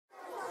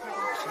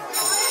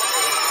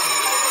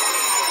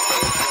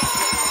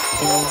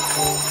Hello,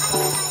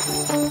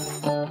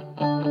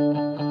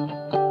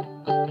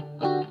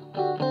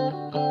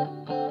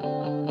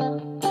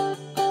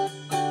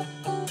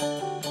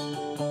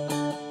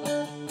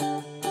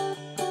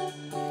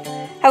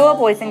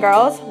 boys and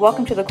girls.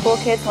 Welcome to the Cool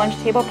Kids Lunch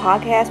Table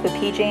Podcast with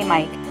PJ and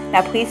Mike.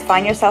 Now, please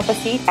find yourself a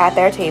seat at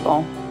their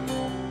table.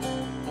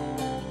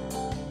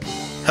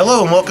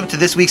 Hello, and welcome to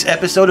this week's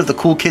episode of the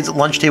Cool Kids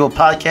Lunch Table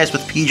Podcast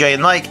with PJ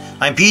and Mike.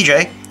 I'm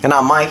PJ. And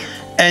I'm Mike.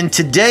 And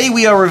today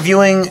we are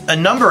reviewing a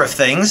number of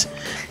things.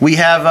 We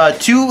have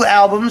two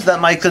albums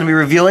that Mike's going to be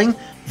reviewing.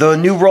 The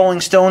new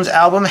Rolling Stones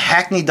album,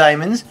 Hackney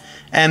Diamonds,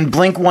 and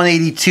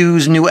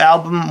Blink-182's new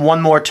album,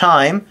 One More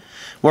Time.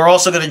 We're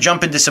also going to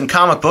jump into some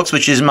comic books,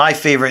 which is my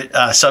favorite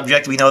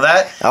subject. We know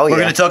that. Oh, yeah. We're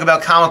going to talk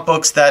about comic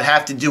books that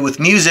have to do with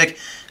music.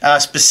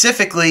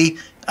 Specifically,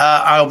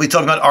 I'll be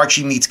talking about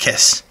Archie Meets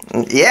Kiss.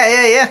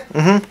 Yeah.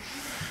 Mm-hmm.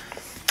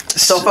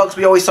 So, folks,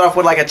 we always start off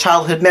with, like, a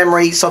childhood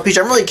memory. So, Peach,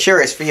 I'm really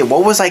curious for you.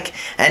 What was, like,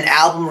 an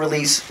album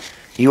release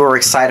you were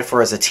excited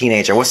for as a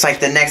teenager? What's, like,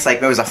 the next, like,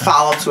 there was a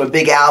follow-up to a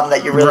big album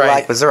that you really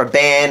liked? Was there a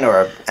band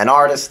or an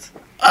artist?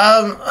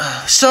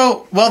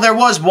 There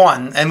was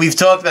one, and we've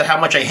talked about how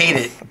much I hate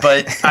it,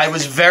 but I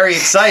was very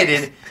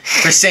excited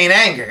for Saint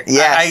Anger.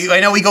 Yes. I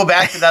know we go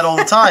back to that all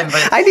the time,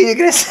 but I knew you were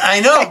gonna say I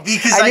know,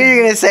 because I knew you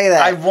were gonna say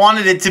that. I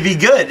wanted it to be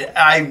good.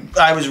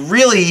 I was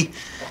really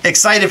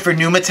excited for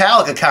new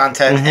Metallica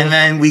content, and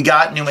then we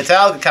got new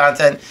Metallica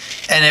content,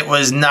 and it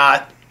was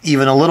not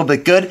even a little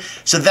bit good.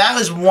 So that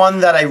was one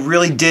that I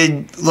really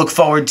did look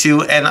forward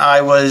to, and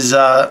I was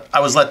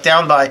let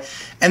down by.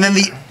 And then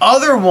the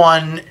other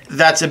one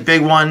that's a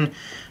big one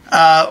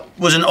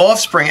was an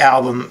Offspring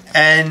album,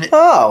 and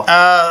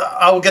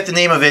I will get the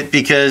name of it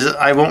because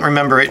I won't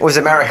remember it. Was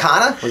it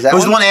Americana? It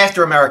was one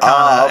after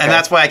Americana, okay. and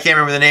that's why I can't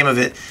remember the name of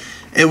it.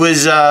 It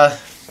was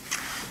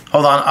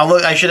hold on, I'll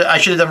look. I should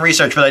have done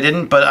research, but I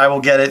didn't. But I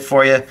will get it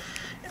for you.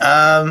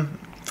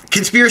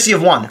 Conspiracy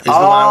of One is the one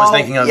I was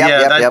thinking of.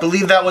 I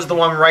believe that was the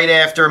one right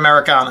after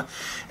Americana,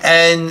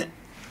 and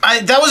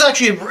that was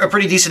actually a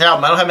pretty decent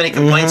album. I don't have many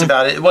complaints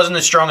about it. It wasn't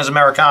as strong as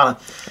Americana.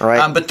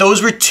 Right. But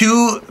those were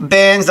two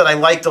bands that I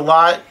liked a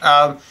lot.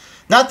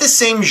 Not the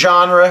same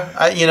genre,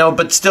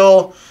 but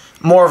still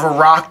more of a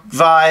rock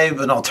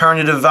vibe, an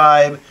alternative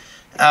vibe.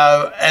 And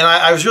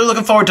I was really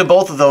looking forward to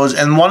both of those.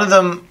 And one of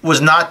them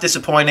was not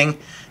disappointing.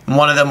 And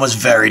one of them was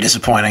very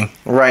disappointing.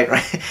 Right.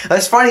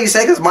 That's funny you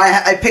say, because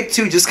I picked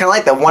two just kind of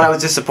like that. One I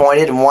was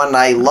disappointed and one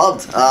I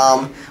loved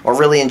or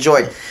really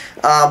enjoyed.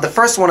 The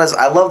first one is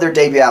I love their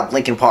debut album,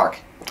 Linkin Park.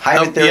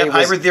 Hybrid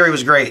Theory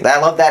was great. I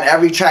love that.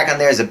 Every track on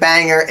there is a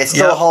banger. It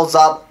still holds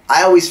up.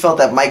 I always felt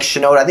that Mike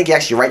Shinoda, I think he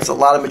actually writes a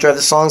lot of majority of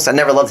the songs. I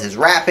never loved his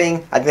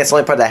rapping. I think that's the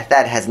only part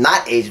that has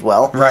not aged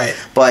well. Right.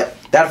 But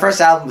that first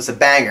album was a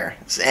banger.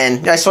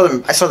 And I saw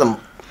them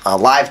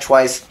live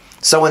twice.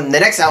 So when the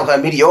next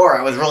album, Meteora,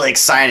 I was really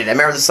excited. I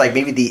remember this like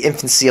maybe the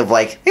infancy of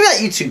maybe not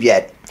YouTube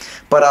yet.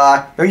 But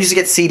remember you used to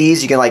get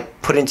CDs you can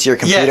like put into your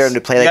computer and to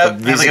play like a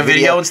music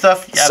video and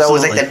stuff? Yeah, so it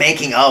was like the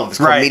making of. It was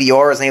called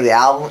Meteora, was the name of the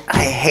album.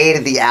 I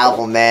hated the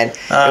album, man.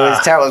 It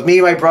was terrible. It was me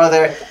and my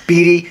brother,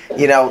 Beatty,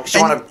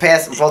 Sean and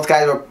Pass, both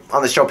guys were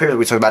on the show period.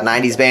 We talked about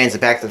 90s bands and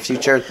Back to the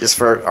Future, just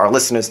for our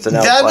listeners to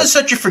know. That was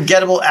such a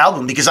forgettable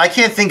album because I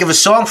can't think of a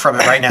song from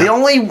it right now. The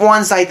only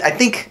ones I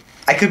think,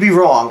 I could be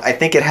wrong. I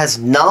think it has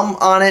Numb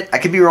on it. I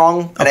could be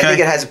wrong. And I think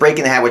it has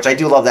Breaking the Habit, which I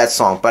do love that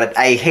song. But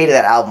I hated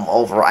that album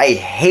overall. I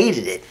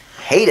hated it.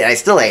 I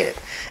still hate it.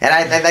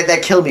 And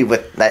that killed me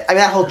with that. I mean,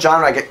 that whole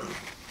genre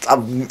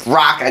of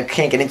rock I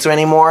can't get into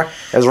anymore.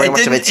 It was very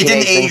much of a teenage It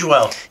didn't age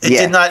well. It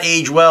did not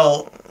age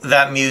well,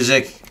 that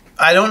music.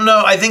 I don't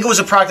know. I think it was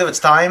a product of its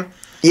time.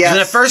 Yeah.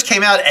 When it first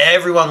came out,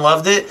 everyone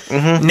loved it.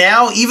 Mm-hmm.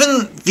 Now,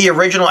 even the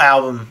original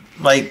album,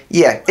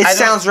 it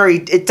sounds very.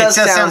 It does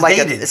sound like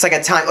dated. It's like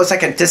a time. It's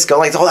like a disco.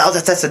 Like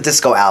that's a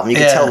disco album. You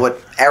can tell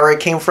what era it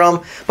came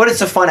from. But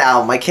it's a fun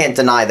album. I can't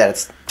deny that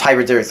it's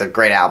Hybrid Theory is a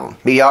great album.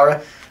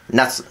 Meteora,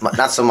 not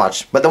so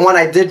much. But the one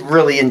I did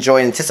really enjoy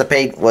and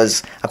anticipate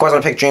was, of course,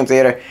 I picked Dream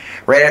Theater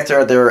right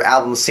after their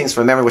album Scenes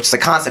from Memory, which is a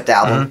concept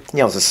album.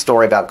 Mm-hmm. It's a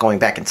story about going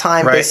back in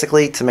time,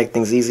 basically, to make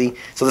things easy.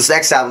 So this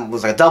next album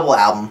was like a double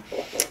album,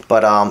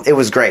 but it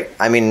was great.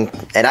 I mean,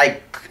 and I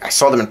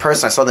saw them in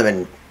person. I saw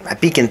them at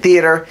Beacon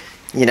Theater.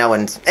 And anyway,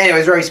 it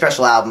was a very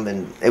special album,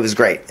 and it was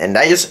great. And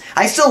I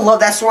still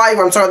love. That's why I'm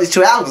talking about these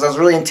two albums. I was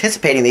really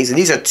anticipating these, and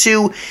these are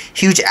two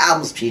huge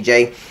albums,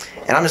 PJ.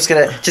 And I'm just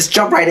gonna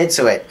jump right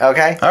into it,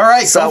 okay? All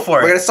right, go for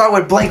it. We're gonna start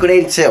with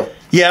Blink-182.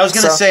 Yeah, I was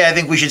gonna say I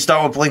think we should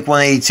start with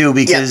Blink-182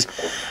 because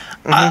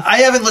I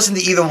haven't listened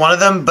to either one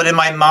of them, but in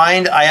my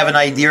mind I have an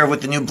idea of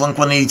what the new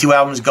Blink-182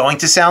 album is going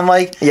to sound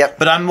like. Yep.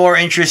 But I'm more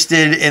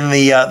interested in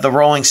the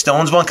Rolling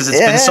Stones one because it's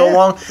been so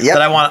long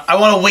that I want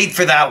to wait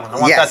for that one.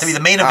 I want that to be the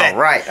main event.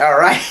 All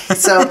right.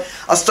 So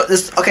I'll start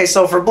this. Okay,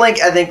 so for Blink,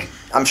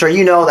 I'm sure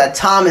you know that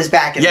Tom is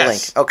back in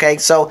Blink. Okay,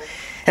 so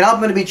and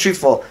I'm gonna be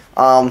truthful.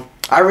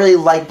 I really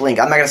like Blink.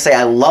 I'm not going to say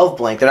I love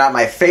Blink. They're not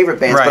my favorite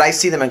bands, but I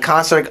see them in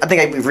concert. I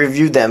think we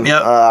reviewed them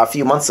a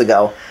few months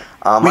ago.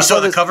 We saw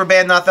the cover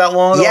band not that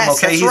long ago.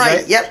 Yes, Okay, that's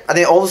right. Yep, I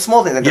think all the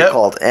small things that they're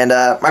called. And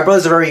my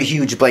brother's a very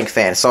huge Blink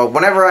fan, so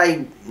whenever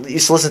I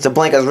used to listen to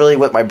Blink, I was really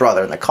with my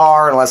brother in the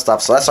car and all that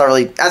stuff. So that's how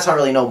I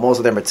really know most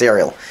of their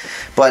material.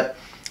 But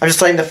I'm just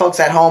telling the folks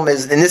at home and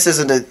this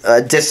isn't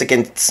a diss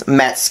against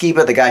Matt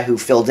Skiba, the guy who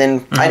filled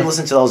in. I didn't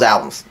listen to those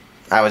albums.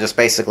 I was just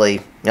basically,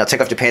 Take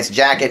Off Your Pants and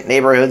Jacket,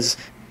 Neighborhoods.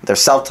 They're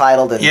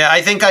self-titled. And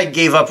I think I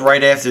gave up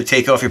right after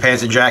Take Off Your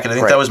Pants and Jacket. I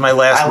think that was my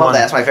last one. I love that.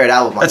 That's my favorite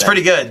album. That's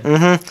pretty good.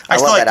 I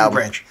still like Blue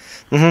Branch.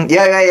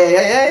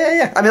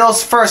 Yeah. I mean,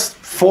 those first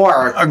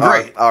four are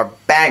great. Are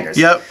bangers.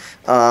 Yep.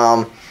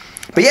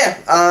 But yeah,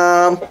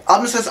 I'm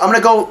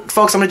gonna go,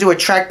 folks. I'm gonna do a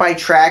track by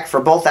track for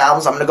both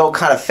albums. I'm gonna go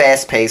kind of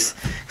fast paced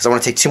because I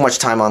want to take too much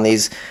time on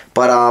these.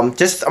 But I'm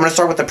gonna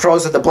start with the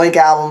pros of the Blink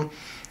album.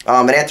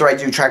 And after I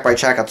do track by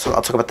track, I'll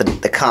talk about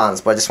the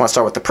cons. But I just want to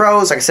start with the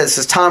pros. Like I said, this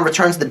is Tom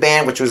returns to the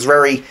band, which was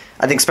very,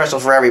 I think, special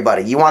for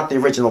everybody. You want the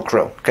original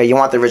crew, okay? You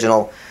want the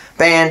original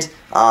band.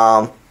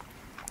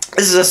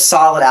 This is a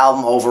solid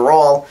album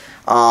overall.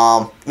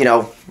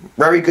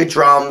 Very good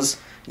drums.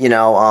 They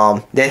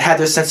have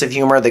their sense of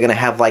humor. They're gonna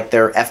have like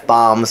their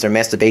F-bombs, their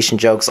masturbation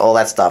jokes, all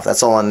that stuff.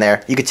 That's all in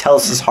there. You could tell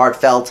this is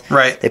heartful.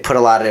 Right. They put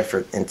a lot of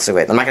effort into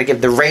it. I'm not gonna give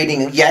the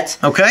rating yet.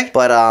 Okay.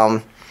 But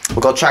we'll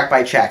go track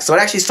by track. So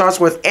it actually starts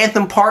with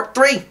Anthem Part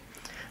 3.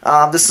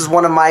 This is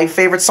one of my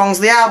favorite songs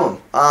of the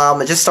album.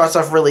 It just starts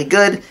off really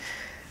good.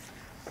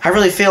 I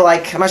really feel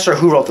like, I'm not sure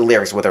who wrote the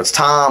lyrics, whether it's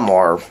Tom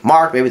or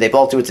Mark, maybe they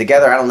both do it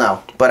together, I don't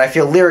know. But I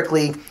feel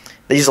lyrically,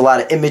 they use a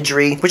lot of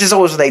imagery, which is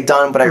always what they've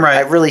done, but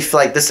I really feel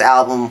like this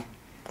album,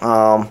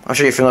 I'm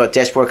sure you're familiar with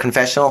Dashboard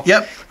Confessional.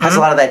 Yep. Has a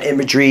lot of that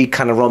imagery,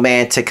 kind of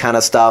romantic kind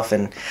of stuff.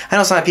 And I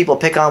know some people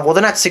pick on, well,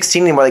 they're not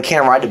 16 anymore, they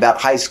can't write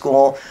about high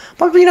school.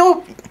 But,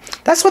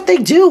 that's what they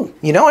do.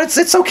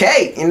 It's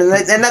okay. And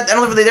I don't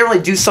know if they didn't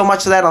really do so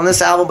much of that on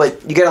this album,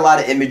 but you get a lot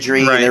of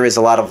imagery, and there is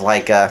a lot of,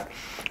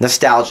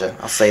 nostalgia,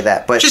 I'll say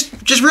that. But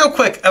just real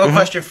quick, I have a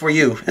question for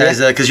you,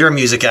 because you're a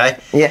music guy.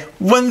 Yeah.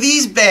 When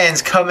these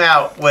bands come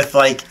out with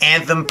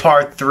Anthem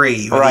Part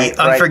 3 or the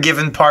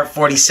Unforgiven Part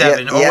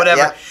 47 or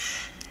whatever,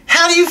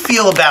 how do you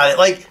feel about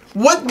it?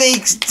 What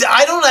makes...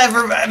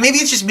 maybe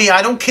it's just me,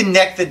 I don't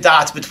connect the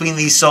dots between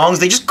these songs.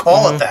 They just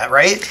call it that,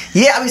 right?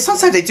 Yeah, I mean,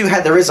 sometimes they do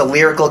there is a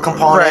lyrical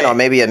component or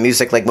maybe a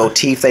music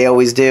motif they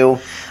always do.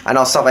 I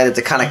know stuff like that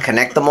to kind of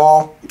connect them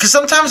all. Because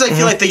sometimes I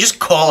feel like they just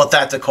call it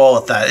that to call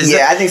it that.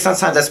 I think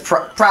sometimes that's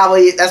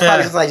probably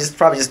something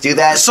I just do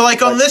that. So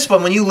on this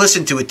one, when you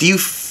listen to it,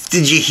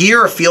 did you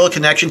hear or feel a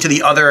connection to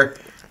the other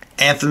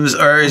anthems,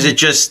 or is it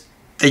just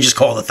they just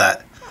called it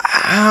that?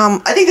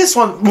 I think this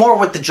one more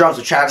with the drums,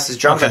 with Travis's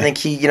drums. Okay. I think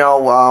he, I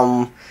don't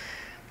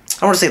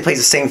want to say it plays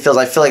the same feels.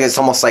 I feel like it's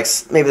almost like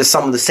maybe there's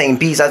some of the same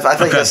beats. I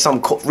feel like there's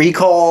some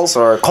recalls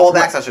or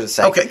callbacks, I should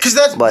say. Okay, because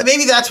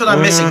maybe that's what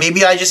I'm missing.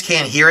 Maybe I just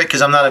can't hear it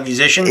because I'm not a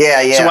musician.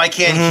 Yeah. So I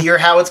can't hear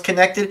how it's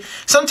connected.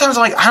 Sometimes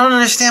I'm like, I don't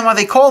understand why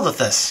they called it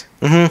this.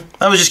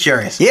 I was just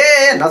curious.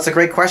 Yeah, that's a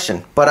great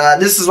question. But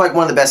this is one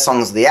of the best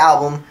songs of the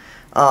album.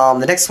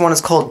 The next one is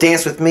called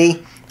Dance With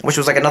Me, which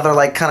was another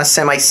kind of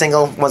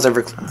semi-single, was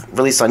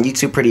released on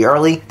YouTube pretty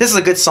early. This is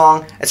a good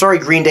song. It's very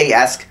Green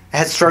Day-esque.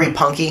 It's very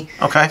punky.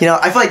 Okay. I feel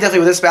like definitely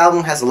with this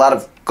album has a lot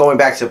of going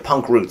back to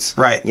punk roots.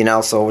 Right.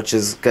 So which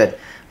is good.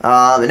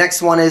 The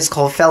next one is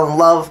called Fell in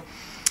Love.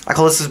 I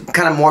call this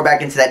kind of more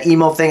back into that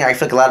emo thing. I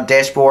feel like a lot of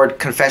Dashboard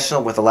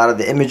Confessional with a lot of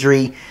the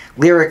imagery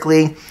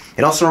lyrically.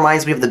 It also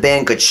reminds me of the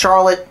band Good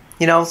Charlotte.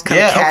 It's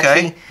kind of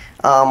catchy.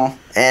 Okay.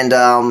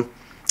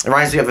 It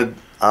reminds me of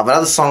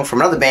another song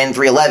from another band,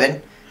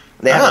 311.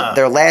 They had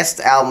their last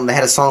album. They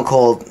had a song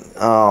called actually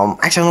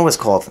I don't know what it's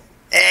called.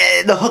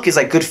 The hook is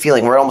Good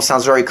Feeling, where it almost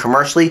sounds very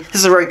commercially. This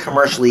is a very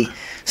commercially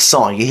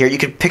song. You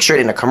could picture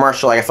it in a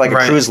commercial, I feel like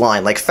a cruise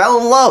line, Fell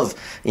in Love,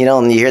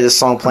 and you hear this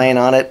song playing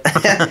on it.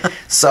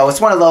 So it's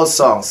one of those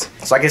songs.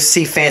 So I can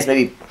see fans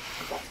maybe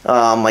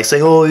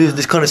saying, oh,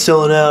 this kind of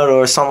selling out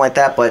or something like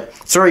that, but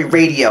it's a very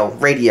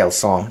radio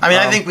song. I mean,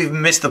 I think we've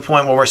missed the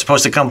point where we're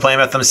supposed to complain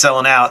about them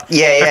selling out.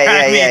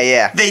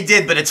 Yeah. They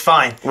did, but it's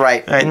fine.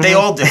 Right. They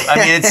all do. I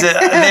mean, it's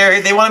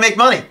they want to make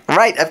money.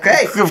 Right.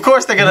 Okay. Of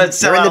course, they're gonna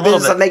sell out a little bit. They're in the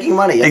business of making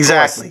money.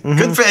 Exactly.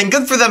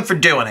 Good for them for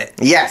doing it.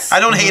 Yes. I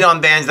don't hate on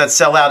bands that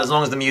sell out as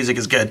long as the music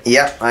is good.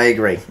 Yep, I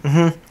agree.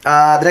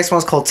 The next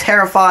one's called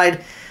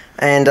Terrified.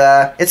 And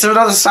it's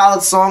another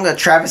solid song.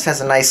 Travis has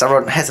a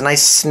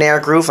nice snare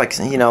groove.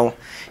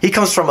 He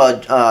comes from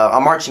a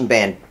marching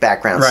band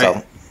background,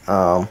 so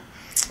a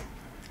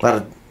lot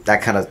of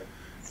that kind of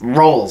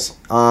rolls.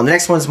 The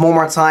next one's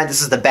More Time.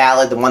 This is the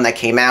ballad, the one that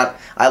came out.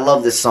 I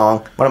love this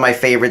song. One of my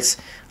favorites.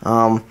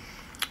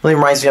 Really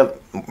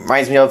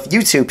reminds me of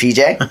you two,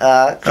 PJ,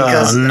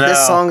 because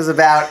this song is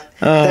about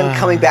them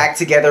coming back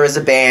together as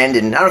a band.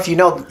 And I don't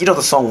know if you know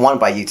the song "One"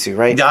 by U2,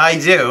 right? I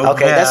do.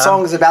 Okay, that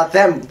song is about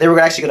them. They were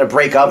actually going to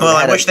break up. Well,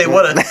 I wish they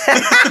would have.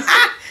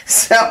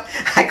 So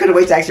I couldn't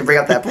wait to actually bring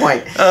up that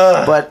point.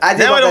 But I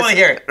now I don't want to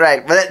hear it.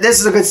 Right, but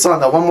this is a good song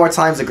though. One More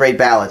Time is a great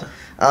ballad.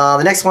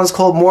 The next one's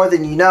called More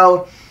Than You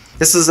Know.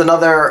 This is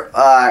another,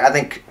 I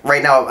think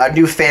right now, a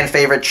new fan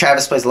favorite.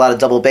 Travis plays a lot of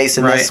double bass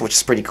in this, which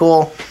is pretty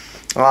cool.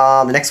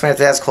 The next one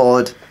after that is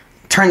called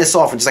 "Turn This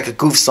Off," which is like a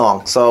goof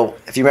song. So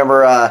if you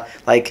remember,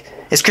 like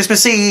it's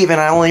Christmas Eve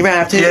and I only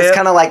rap to, it's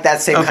kind of like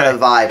that same kind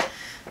of vibe.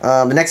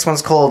 The next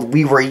one's called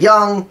 "We Were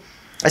Young."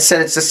 I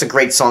said it's just a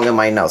great song in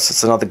my notes.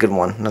 It's another good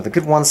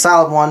one,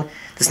 solid one.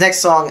 This next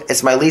song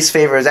is my least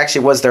favorite. It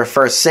actually was their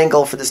first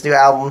single for this new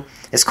album.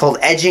 It's called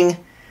 "Edging."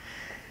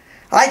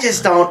 I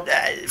just don't.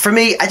 For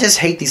me, I just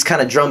hate these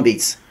kind of drum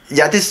beats.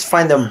 Yeah, I just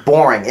find them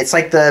boring. It's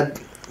like are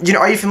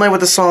you familiar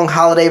with the song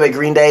 "Holiday" by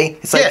Green Day?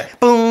 It's like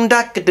boom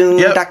daka doom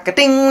daka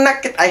ding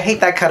daka. I hate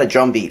that kind of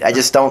drum beat. I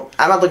just don't.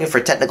 I'm not looking for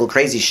technical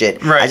crazy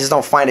shit. Right. I just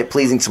don't find it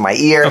pleasing to my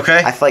ear.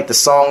 Okay. I feel like the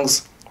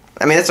songs.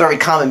 I mean, that's a very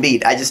common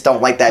beat. I just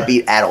don't like that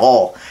beat at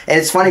all. And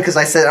it's funny because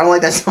I said I don't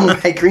like that song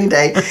by Green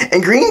Day,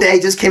 and Green Day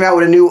just came out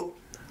with a new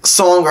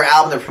song or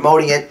album. They're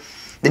promoting it.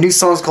 The new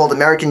song is called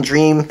 "American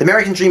Dream." The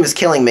American Dream is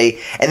killing me,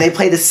 and they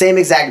play the same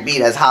exact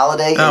beat as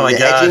 "Holiday" Oh and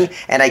the "Edging,"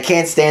 and I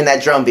can't stand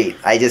that drum beat.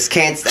 I just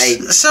can't.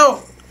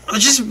 So,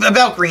 just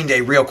about Green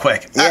Day, real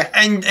quick. Yeah.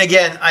 And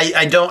again,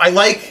 I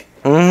like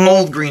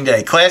old Green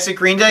Day, classic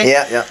Green Day.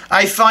 Yeah.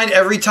 I find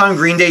every time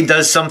Green Day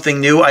does something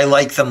new, I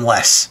like them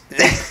less.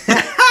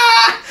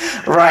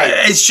 Right.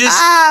 It's just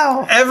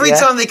every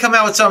time they come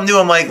out with something new,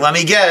 I'm like, let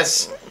me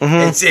guess.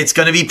 It's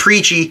going to be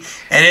preachy,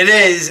 and it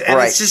is. And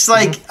it's just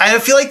like, I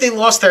feel like they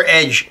lost their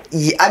edge.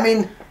 Yeah, I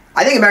mean,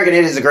 I think American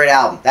Idiot is a great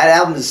album. That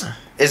album is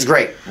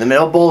great. The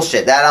middle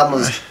bullshit. That album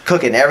is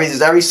cooking.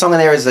 Every song in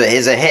there is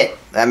a hit.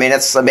 I mean,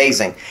 that's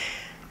amazing.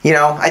 You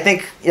know, I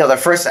think their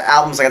first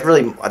albums I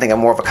think are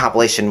more of a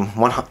compilation.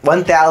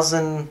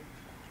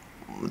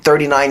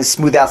 1,039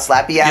 smooth out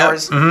slappy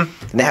hours. And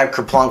they had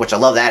Kerplunk, which I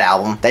love that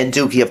album. Then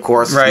Dookie, of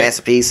course,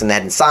 masterpiece, and they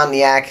had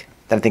Insomniac.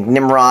 Then I think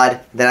Nimrod.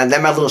 Then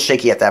I'm a little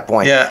shaky at that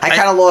point. Yeah, I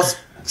kind of lost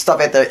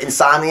stuff at the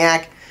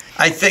Insomniac.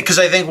 I think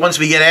once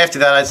we get after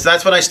that,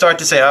 that's when I start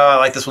to say, oh, I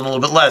like this one a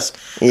little bit less.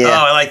 Yeah. Oh,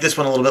 I like this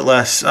one a little bit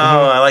less. Oh,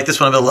 I like this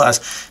one a bit less.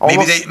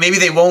 Maybe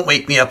they won't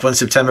wake me up when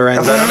September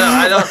ends. I don't know.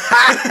 I don't.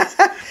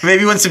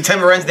 Maybe when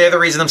September ends, they're the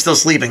reason I'm still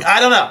sleeping. I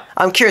don't know.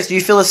 I'm curious. Do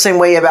you feel the same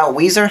way about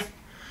Weezer?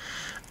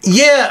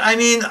 Yeah, I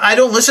mean, I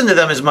don't listen to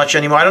them as much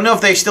anymore. I don't know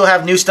if they still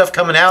have new stuff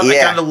coming out. Yeah.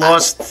 I kind of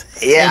lost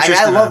interest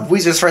I in love them.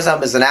 Weezer's first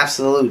album is an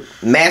absolute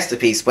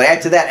masterpiece. But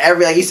after that,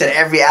 like you said,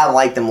 every album I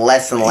liked them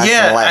less and less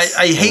and less.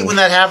 I hate when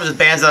that happens with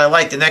bands that I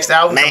like. The next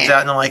album comes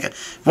out, and I'm like,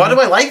 why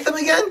do I like them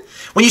again?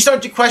 When you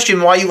start to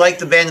question why you like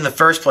the band in the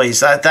first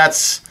place,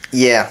 that's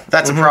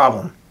a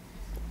problem.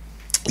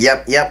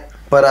 Yep.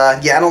 But I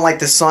don't like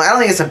this song. I don't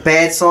think it's a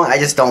bad song. I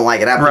just don't like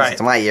it. That brings it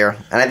to my ear,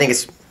 and I think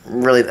it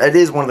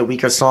is one of the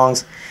weaker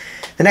songs.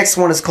 The next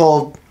one is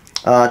called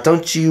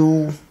 "Don't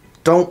You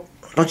Want?"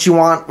 What? I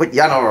don't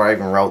know what I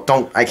even wrote.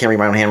 I can't read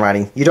my own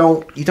handwriting. You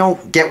don't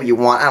get what you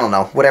want. I don't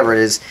know. Whatever it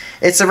is,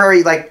 it's a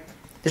very they're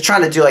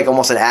trying to do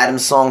almost an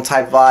Adams song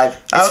type vibe.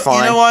 It's fine.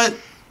 You know what?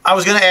 I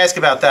was going to ask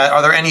about that.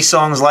 Are there any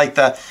songs like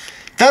that?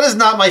 That is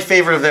not my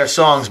favorite of their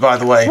songs, by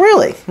the way.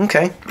 Really?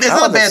 Okay. It's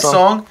not a bad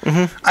song.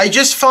 I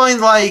just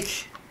find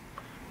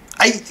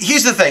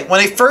here's the thing.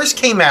 When it first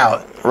came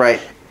out,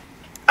 right.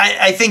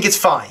 I think it's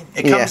fine.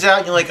 It comes out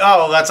and you're like,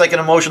 oh, that's like an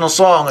emotional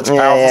song. It's a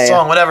powerful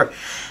song, whatever.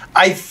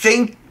 I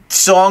think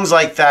songs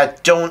like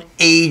that don't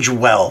age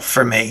well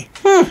for me.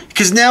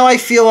 Because now I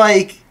feel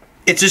like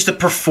it's just a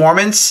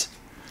performance.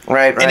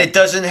 Right. And it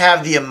doesn't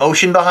have the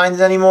emotion behind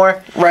it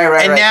anymore.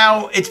 Right. And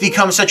now it's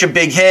become such a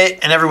big hit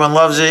and everyone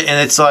loves it.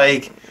 And it's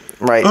like,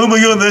 right. Oh my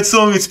God, that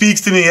song, it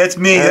speaks to me. That's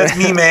me,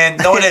 man.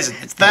 No, it isn't.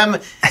 It's them.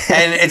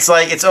 And it's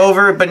like, it's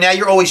over. But now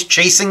you're always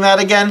chasing that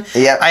again.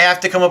 Yeah. I have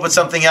to come up with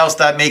something else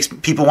that makes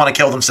people want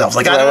to kill themselves.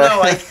 Like, I don't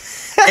know.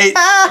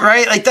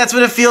 Right? Like, that's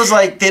what it feels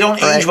like. They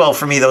don't age well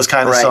for me, those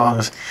kind of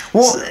songs.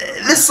 Well,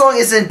 this song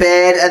isn't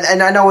bad.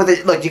 And I know with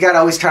it, look, you got to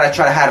always try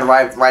to how to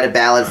write a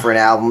ballad for an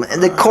album.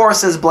 And the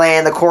chorus is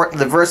bland.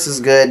 The verse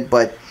is good.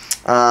 But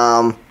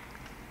I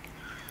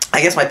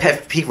guess my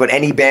pet peeve with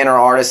any band or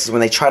artist is when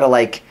they try to,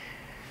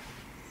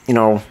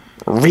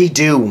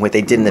 redo what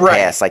they did in the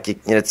past.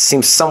 It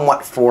seems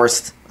somewhat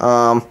forced.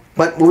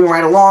 But moving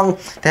right along,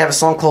 they have a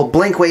song called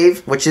Blink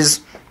Wave, which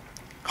is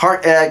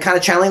kind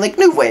of channeling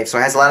new wave. So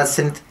it has a lot of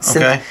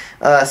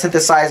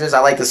synthesizers. I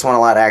like this one a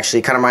lot, actually.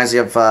 It kind of reminds me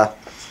of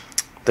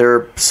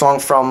their song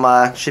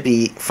should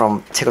be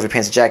from Take Off Your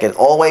Pants and Jacket.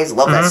 Always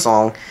love that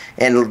song.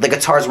 And the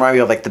guitars remind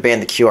me of the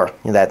band The Cure.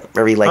 That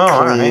very clean,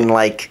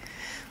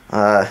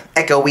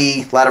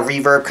 echoey, a lot of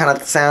reverb kind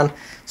of sound.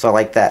 So I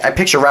like that. I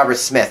picture Robert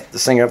Smith, the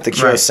singer of The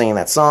Cure, singing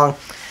that song.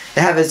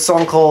 They have a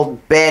song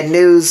called Bad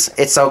News.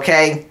 It's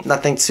okay.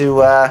 Nothing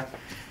to,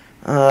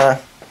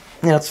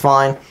 it's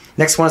fine.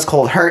 Next one is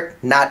called Hurt.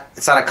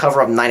 It's not a cover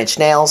of Nine Inch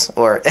Nails,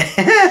 or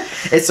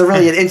it's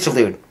really an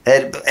interlude.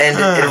 It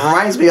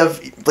reminds me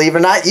of, believe it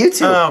or not,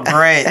 U2. Oh,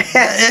 great!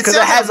 Because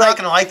I'm not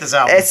gonna like this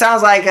album. It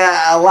sounds like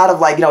a lot of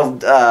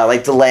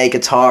delay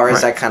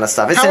guitars, that kind of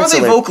stuff. It's How are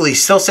they vocally?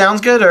 Still sounds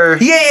good, or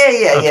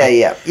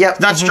yeah.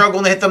 Not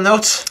struggling to hit them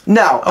notes.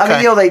 No,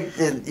 okay. I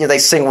mean they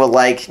sing with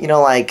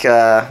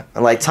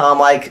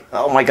Tom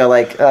oh my God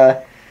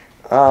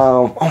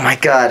Oh my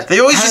god. They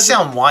always just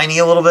sound whiny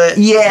a little bit.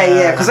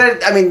 Yeah. Because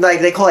I mean,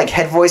 like they call like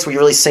head voice where you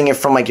really sing it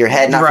from like your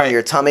head, not from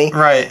your tummy.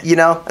 Right. You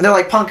know, and they're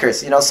like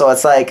punkers. You know, so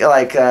it's like at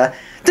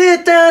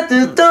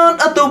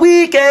the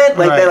weekend,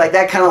 like they're like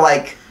that kind of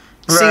like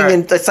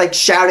singing. It's like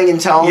shouting in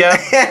tone. Yeah.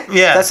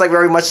 That's like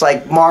very much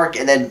like Mark,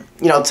 and then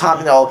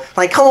Tom.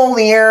 Like come over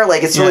here.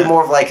 Like it's really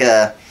more of like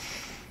an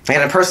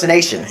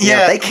impersonation.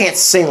 They can't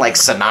sing like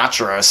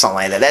Sinatra or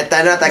something like that.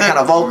 They're not that kind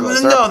of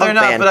vocalist. No, they're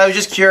not. But I was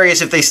just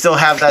curious if they still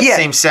have that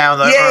same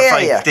sound, or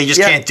if they just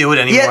can't do it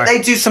anymore. Yeah,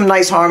 they do some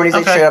nice harmonies.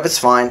 They straight up, it's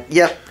fine.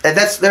 Yep, and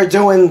they're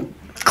doing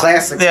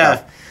classic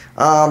stuff.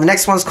 The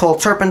next one's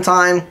called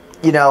Turpentine.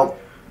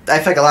 I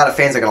feel like a lot of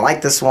fans are gonna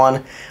like this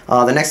one.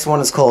 The next one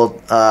is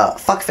called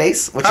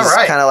Fuckface, which is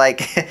kind of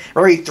like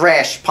very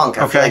thrash punk.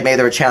 I feel like maybe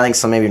they were channeling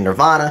some maybe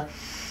Nirvana.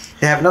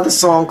 They have another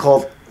song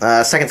called.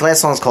 Second to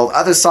last song is called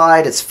Other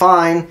Side, it's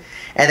fine.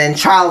 And then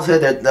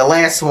Childhood, the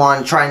last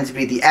one, trying to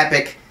be the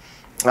epic.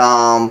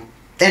 And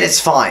it's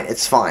fine.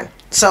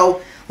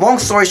 So, long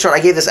story short, I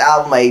gave this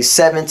album a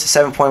 7 to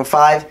 7.5.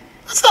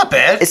 That's not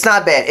bad. It's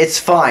not bad. It's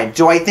fine.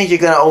 Do I think you're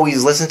going to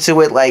always listen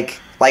to it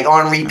like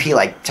on repeat,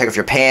 like Take Off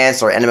Your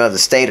Pants or Enemy of the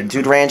State or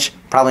Dude Ranch?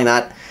 Probably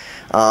not.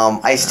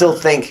 I still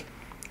think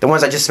the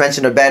ones I just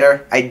mentioned are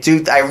better. I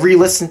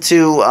re-listened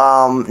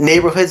to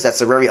Neighborhoods.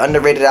 That's a very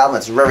underrated album.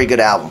 That's a very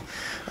good album.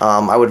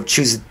 I would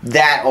choose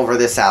that over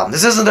this album.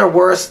 This isn't their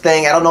worst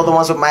thing. I don't know the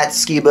ones with Matt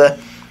Skiba,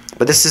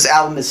 but this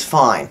album is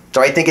fine.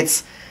 So I think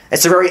it's a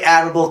very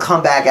admirable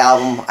comeback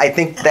album. I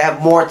think they have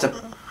more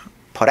to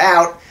put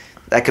out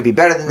that could be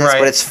better than this,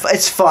 but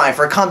it's fine.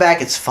 For a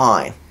comeback, it's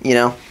fine,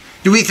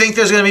 Do we think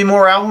there's going to be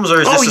more albums,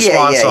 or is this a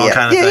swan song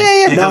kind of thing?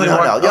 Yeah. No.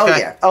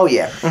 Oh,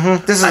 yeah.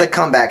 Mm-hmm. This is a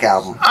comeback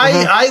album.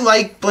 I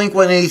like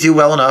Blink-182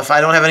 well enough. I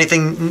don't have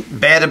anything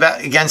bad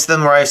against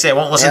them where I say I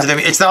won't listen to them.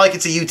 It's not like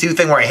it's a U2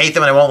 thing where I hate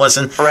them and I won't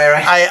listen. Right.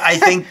 I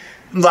think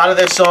a lot of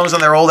their songs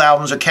on their old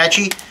albums are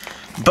catchy,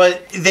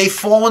 but they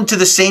fall into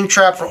the same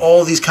trap for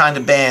all these kind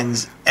of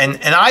bands. And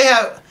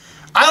I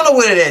don't know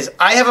what it is.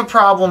 I have a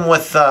problem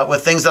with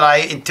things that I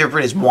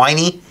interpret as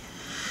whiny.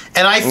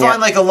 And I find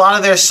like a lot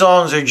of their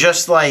songs are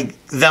just like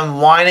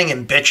them whining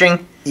and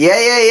bitching.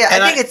 Yeah.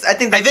 And I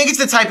think it's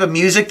the type of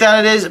music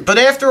that it is. But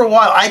after a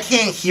while, I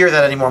can't hear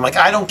that anymore. I'm like,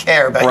 I don't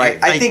care about you.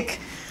 I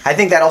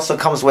think that also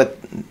comes with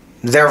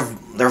their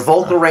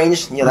vocal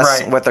range.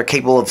 That's what they're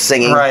capable of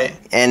singing. Right.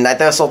 And I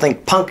also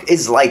think punk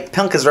is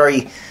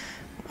very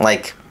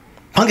like.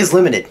 Punk is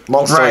limited.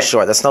 Long story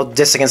short, that's no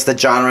diss against the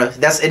genre.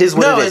 It is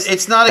what it is. No,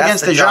 it's not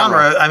against the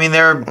genre. I mean,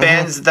 there are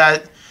bands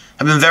that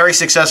have been very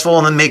successful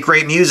and then make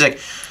great music.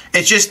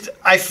 It's just,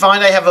 I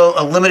find I have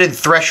a limited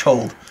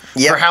threshold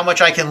for how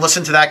much I can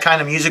listen to that kind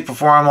of music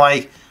before I'm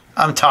like,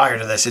 I'm tired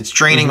of this. It's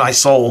draining my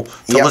soul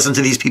to listen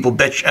to these people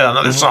bitch at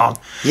another song.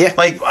 Yeah.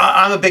 Like,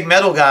 I'm a big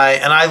metal guy,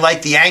 and I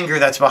like the anger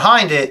that's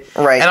behind it.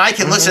 Right. And I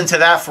can listen to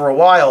that for a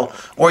while.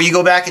 Or you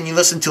go back and you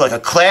listen to like a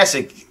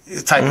classic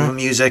type of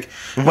music,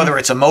 whether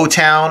it's a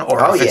Motown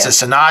or if it's a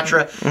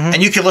Sinatra,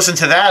 and you can listen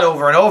to that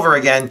over and over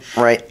again.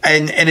 Right.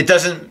 And it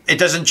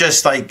doesn't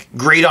just like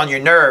grate on your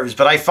nerves,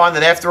 but I find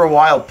that after a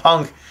while,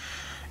 punk,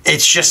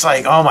 it's just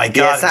like, oh my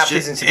god,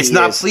 it's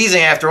not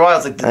pleasing after a while.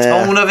 It's like the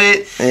tone of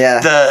it,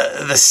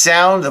 the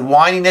sound, the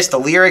whininess, the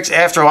lyrics.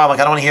 After a while, I'm like,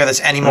 I don't want to hear this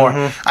anymore.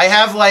 I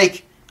have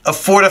like a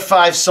 4 to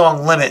 5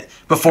 song limit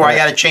before I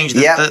got to change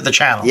the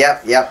channel.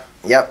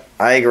 Yep.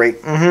 I agree.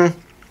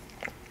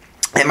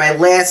 And my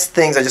last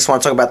things I just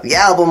want to talk about the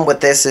album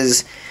with this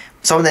is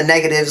some of the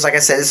negatives. Like I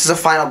said, this is a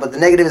final, but the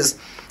negative is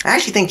I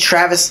actually think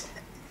Travis,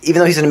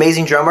 even though he's an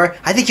amazing drummer,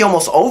 I think he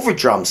almost over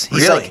drums.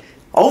 He's like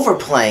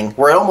overplaying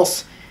where it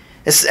almost.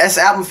 This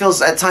album feels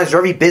at times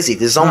very busy.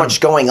 There's so much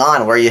going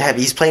on where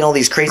he's playing all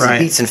these crazy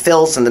beats and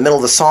fills in the middle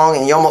of the song,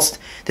 and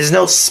there's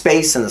no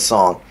space in the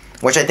song,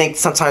 which I think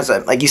sometimes,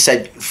 like you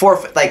said,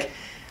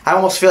 I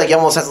almost feel like you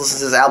almost have to listen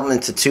to this album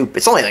into two.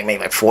 It's only like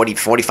maybe 40,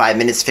 45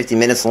 minutes, 50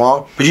 minutes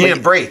long. But you need a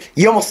break.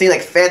 You almost need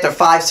like after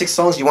 5, 6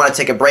 songs, you want to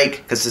take a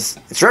break because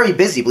it's very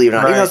busy. Believe it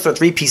or not, even though it's a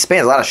 3-piece band,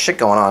 there's a lot of shit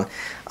going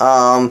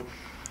on,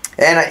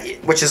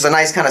 which is a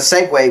nice kind of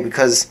segue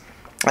because.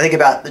 I think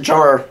about the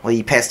drummer, well,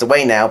 he passed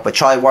away now, but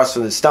Charlie Watts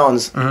from the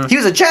Stones, he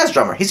was a jazz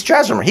drummer. He's a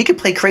jazz drummer. He could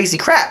play crazy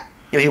crap.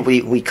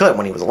 We could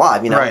when he was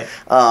alive, Right.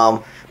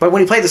 But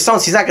when he played the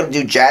Stones, he's not going to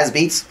do jazz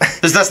beats.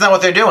 Because that's not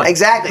what they're doing.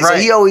 Exactly. Right.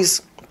 So he always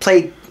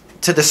played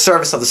to the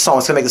service of the song.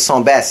 It's going to make the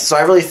song best. So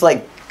I really feel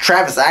like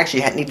Travis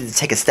actually needed to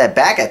take a step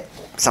back at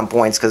some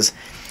points because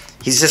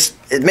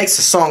it makes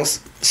the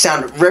songs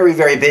sound very,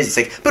 very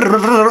busy. It's like,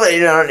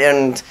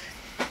 and,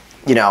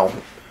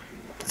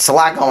 it's a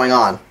lot going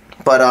on.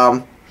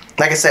 But,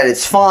 like I said,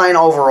 it's fine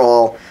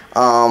overall,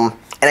 and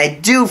I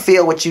do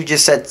feel what you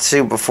just said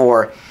too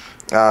before,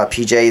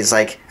 PJ, is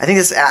like, I think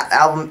this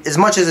album, as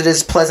much as it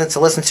is pleasant to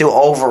listen to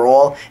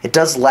overall, it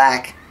does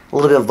lack a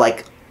little bit of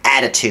like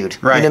attitude.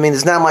 Right. You know what I mean?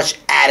 There's not much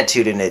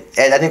attitude in it,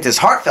 and I think there's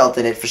heartfelt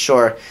in it for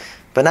sure,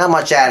 but not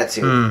much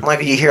attitude.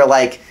 Like you hear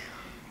like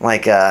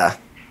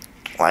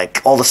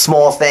all the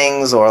small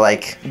things, or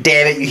like,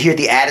 damn it, you hear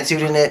the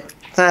attitude in it.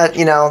 That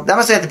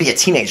must have to be a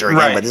teenager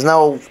again, but there's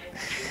no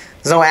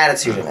There's no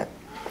attitude in it.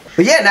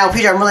 But yeah, now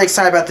Peter, I'm really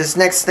excited about this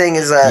next thing.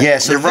 Is so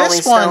the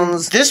Rolling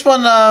Stones. This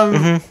one,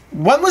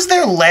 when was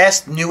their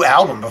last new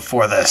album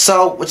before this?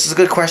 So, which is a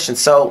good question.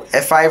 So,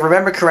 if I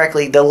remember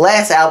correctly, the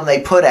last album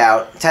they put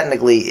out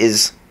technically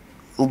is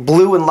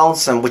Blue and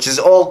Lonesome, which is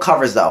all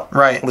covers though.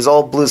 Right. It was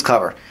all blues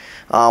cover.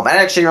 I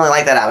actually really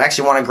like that album. I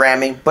actually won a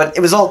Grammy, but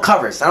it was all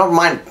covers. I don't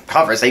mind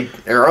covers. Their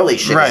early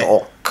shit was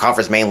all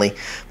covers mainly.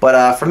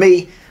 But for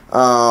me,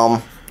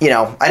 I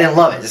didn't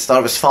love it. I just thought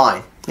it was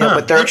fine.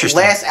 But their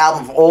last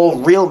album of all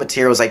real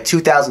material was like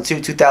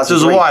 2002, 2003. So it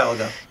was a while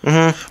ago.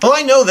 Mm-hmm. Well,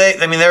 I know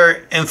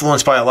they're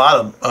influenced by a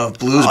lot of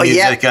blues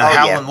music.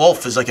 Howlin'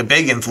 Wolf is like a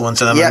big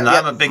influence of them, and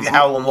I'm a big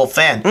Howlin' Wolf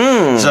fan.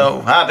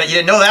 So I bet you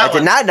didn't know that. I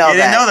did not know that.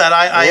 You didn't know that.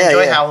 I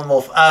enjoy Howlin'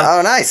 Wolf.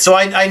 Nice. So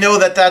I know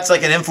that's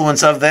like an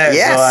influence of theirs.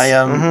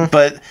 Yes.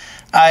 But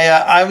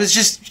I was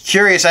just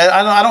curious.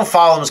 I don't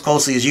follow them as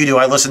closely as you do.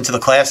 I listen to the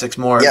classics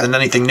more than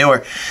anything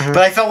newer. But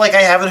I felt like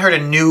I haven't heard a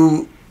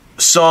new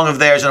song of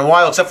theirs in a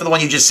while, except for the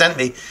one you just sent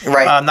me,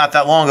 not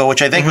that long ago,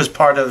 which I think was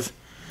part of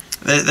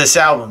this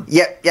album.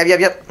 Yep.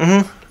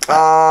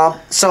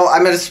 So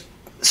I'm going to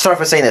start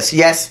by saying this.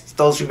 Yes,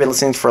 those who've been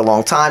listening for a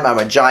long time, I'm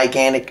a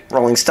gigantic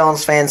Rolling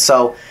Stones fan,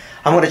 so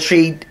I'm going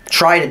to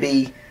try to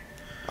be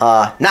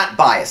not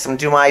biased. I'm going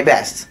to do my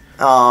best.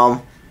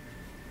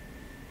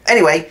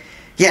 Anyway,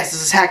 yes,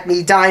 this is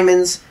Hackney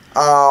Diamonds.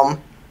 I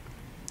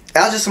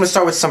was just going to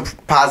start with some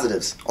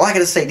positives. All I got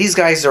to say, these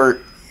guys are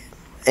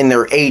in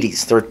their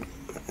 80s.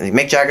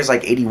 Mick Jagger's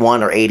like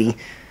 81 or 80.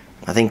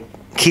 I think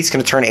Keith's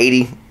going to turn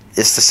 80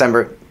 this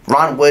December.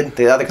 Ron Wood,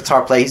 the other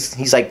guitar player,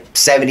 he's like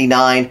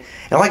 79.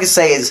 And all I can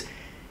say is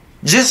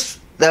just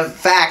the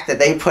fact that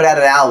they put out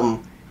an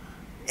album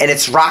and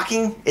it's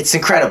rocking, it's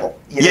incredible.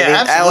 You know what I mean?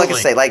 Absolutely. All I can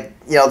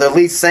say, their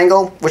lead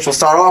single, which we'll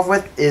start off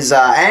with, is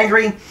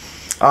Angry. And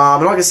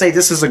all I can say,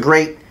 this is a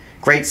great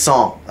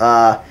song.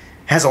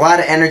 Has a lot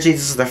of energy.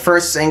 This is the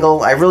first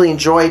single. I really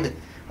enjoyed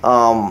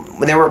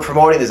when they were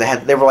promoting this.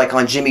 They were like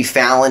on Jimmy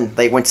Fallon.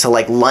 They went to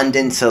like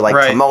London to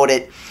promote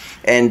it,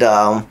 and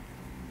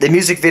the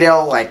music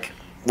video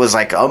was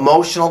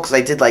emotional because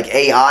they did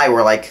AI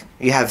where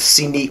you have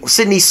Sydney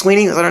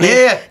Sweeney, is that her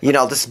name?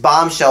 Yeah. This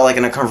bombshell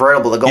in a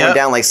convertible. They're going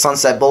down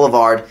Sunset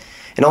Boulevard,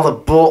 and all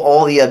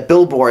the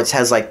billboards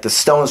has the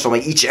Stones from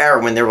each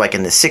era when they were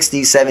in the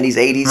 60s, 70s,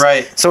 80s.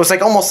 Right. So it's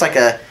almost like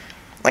a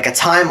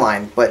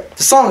timeline, but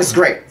the song is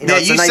great. You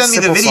sent me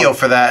the video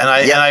for that, and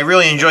I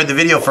really enjoyed the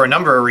video for a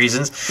number of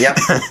reasons. Yep.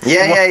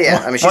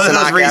 Yeah. I mean, she's one of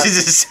those reasons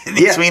is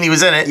Sydney Sweeney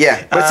was in it.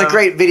 Yeah, but it's a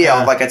great video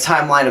of a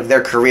timeline of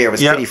their career. It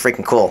was pretty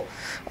freaking cool.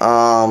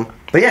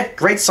 But yeah,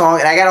 great song.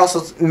 And I got to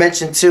also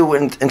mention too,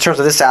 in terms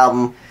of this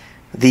album,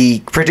 the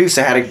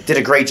producer did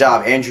a great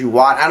job, Andrew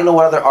Watt. I don't know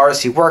what other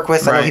artists he worked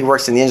with. I know he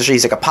works in the industry.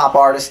 He's a pop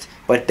artist,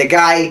 but the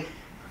guy,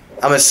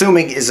 I'm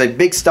assuming, is a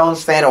big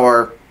Stones fan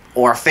or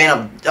a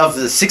fan of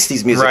the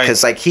 60s music,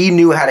 because he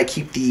knew how to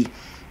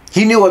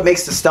he knew what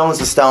makes the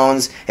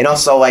Stones, and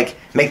also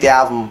make the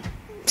album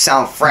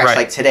sound fresh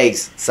like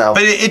today's. So,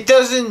 but it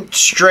doesn't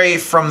stray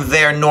from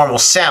their normal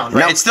sound,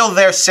 right? Nope. It's still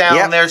their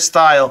sound, their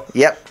style.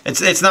 Yep.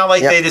 It's not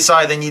like they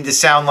decide they need to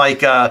sound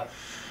like I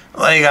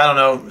don't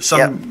know,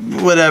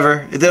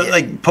 whatever,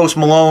 like Post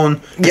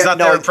Malone. It's not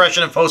their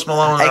impression of Post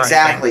Malone.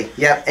 Exactly.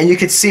 Yep. And you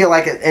could see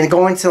and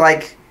going to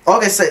I'll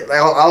just say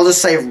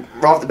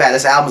right off the bat,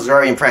 this album is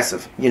very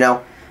impressive.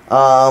 The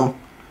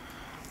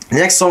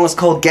next song is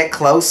called "Get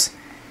Close."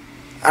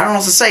 I don't know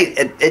what to say.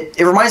 It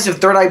reminds me of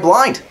Third Eye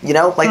Blind. They're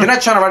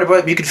not trying to write a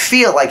book. But you could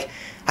feel I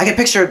can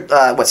picture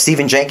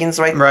Stephen Jenkins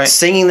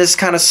singing this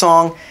kind of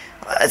song.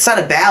 It's not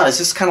a ballad. It's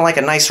just kind of like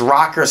a nice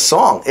rocker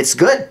song. It's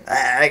good.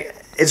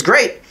 It's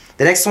great.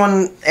 The next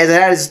one after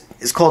that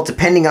is called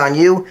 "Depending on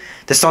You."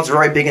 This song's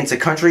very big into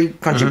country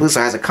blues,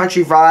 so it has a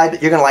country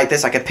vibe. You're gonna like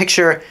this. I could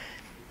picture.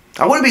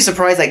 I wouldn't be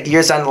surprised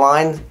years down the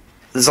line.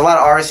 There's a lot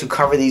of artists who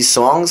cover these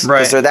songs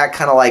because they're that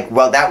kind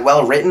of that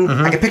well written.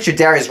 I can picture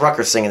Darius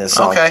Rucker singing this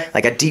song,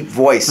 like a deep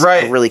voice,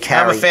 really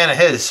carry. I'm a fan of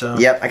his. So.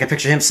 Yep, I can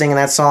picture him singing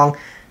that song.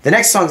 The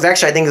next song is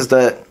actually I think is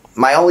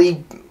my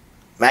only,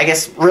 I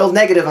guess, real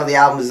negative of the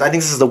album is I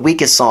think this is the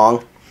weakest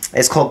song.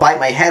 It's called "Bite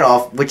My Head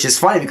Off," which is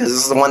funny because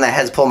this is the one that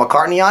has Paul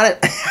McCartney on it.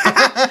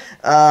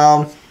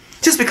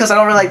 Just because I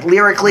don't really like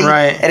lyrically,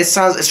 and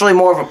it's really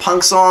more of a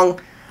punk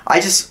song.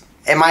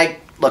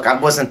 Look, I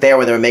wasn't there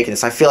when they were making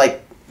this. I feel like,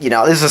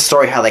 this is a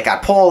story how they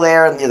got Paul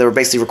there, and they were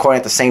basically recording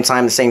at the same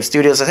time, the same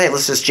studio. So, hey,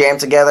 let's just jam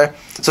together.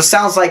 So it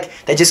sounds like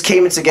they just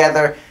came in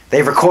together.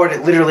 They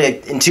recorded it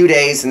literally in 2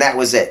 days, and that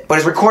was it. But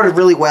it's recorded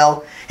really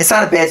well. It's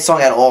not a bad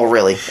song at all,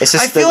 really. It's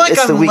just I feel like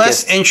I'm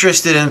less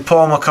interested in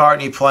Paul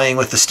McCartney playing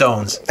with the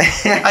Stones.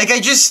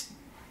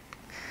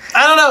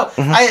 I don't know.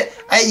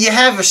 You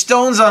have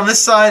Stones on this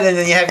side, and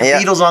then you have the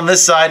Beatles on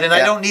this side, and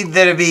I don't need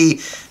there to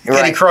be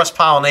any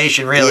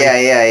cross-pollination, really.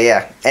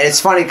 Yeah. And it's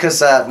funny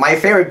because my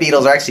favorite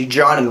Beatles are actually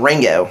John and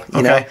Ringo,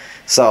 you know?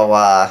 So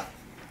I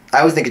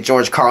always think of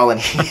George Carlin.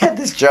 He had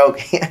this joke.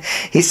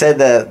 He said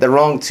the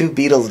wrong two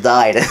Beatles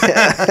died.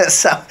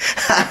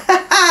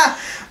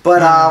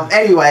 But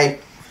anyway,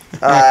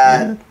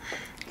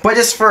 But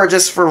just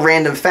for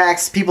random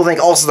facts, people think,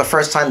 oh, this is the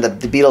first time the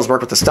Beatles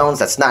worked with the Stones.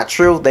 That's not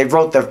true. They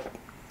wrote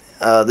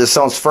the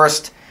Stones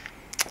first,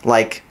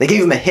 like, they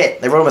gave him a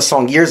hit. They wrote him a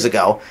song years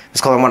ago.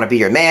 It's called I Want to Be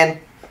Your Man,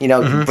 you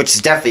know, which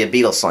is definitely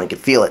a Beatles song. You could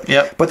feel it.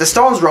 Yep. But the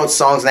Stones wrote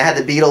songs, and they had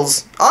the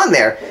Beatles on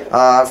there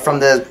from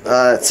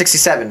the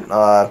 67.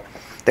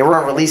 They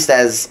weren't released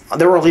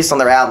on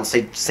their album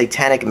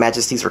Satanic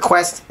Majesty's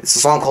Request. It's a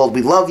song called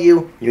We Love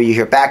You. You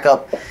hear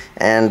backup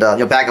and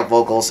backup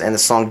vocals, and the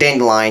song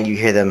Dandelion, you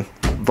hear them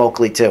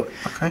vocally too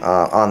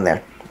on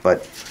there.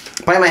 But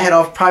Bite My Head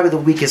Off, probably the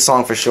weakest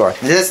song for sure.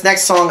 This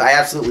next song I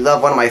absolutely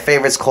love, one of my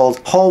favorites, called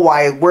Whole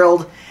Wide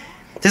World.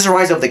 This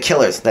reminds me of the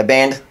Killers, that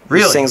band.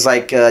 Really? Who sings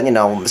like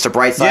Mr.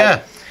 Brightside.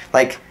 Yeah.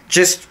 Like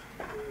just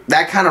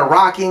that kind of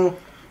rocking.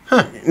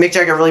 Mick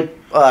Jagger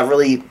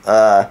really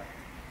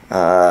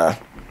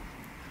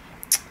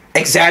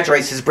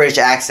exaggerates his British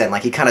accent,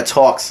 like he kind of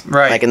talks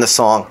like in the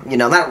song,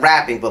 not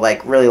rapping, but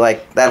like really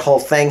like that whole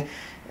thing.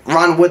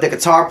 Ron Wood, the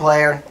guitar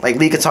player, like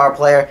lead guitar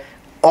player,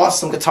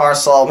 awesome guitar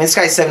solo. I mean, this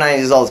guy's 79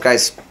 years old. This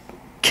guy's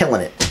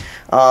killing it.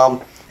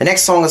 The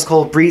next song is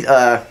called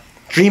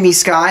Dreamy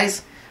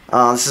Skies.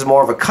 This is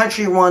more of a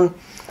country one.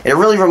 It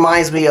really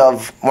reminds me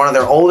of one of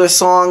their older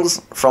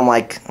songs from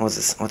like,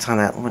 what's on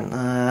that one?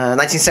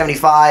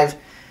 1975,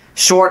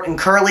 Short and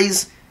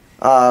Curly's,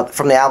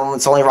 from the album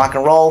It's Only Rock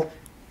and Roll.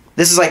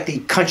 This is like the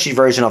country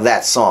version of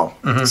that song.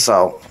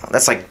 So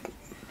that's like,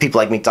 people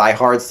like me,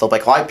 diehards, they'll be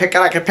like, oh, I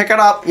can pick it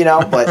up,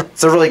 but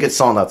it's a really good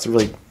song though. It's a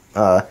really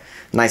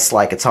nice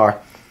slide guitar.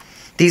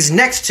 These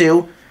next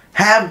two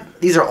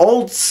these are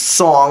old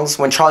songs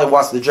when Charlie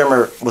Watts, the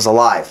drummer, was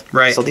alive.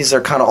 Right. So these are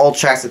kind of old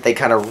tracks that they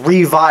kind of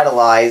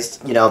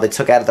revitalized, they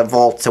took out of the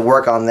vault to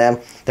work on them.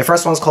 The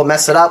first one's called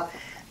Mess It Up.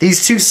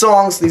 These two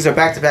songs, these are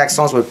back-to-back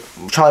songs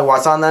with Charlie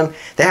Watts on them.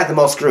 They have the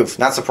most groove.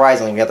 Not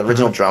surprisingly, we got the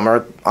original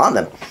drummer on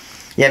them.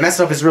 Yeah, Mess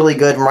It Up is really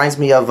good. Reminds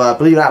me of,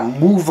 believe it or not,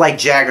 Move Like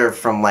Jagger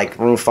from like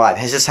Maroon 5.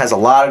 It just has a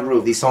lot of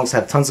groove. These songs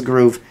have tons of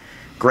groove.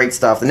 Great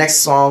stuff. The next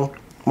song,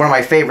 one of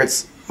my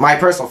favorites, my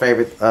personal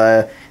favorite,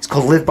 is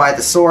called Live By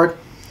the Sword.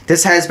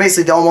 This has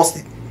basically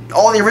almost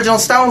all the original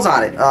Stones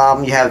on it.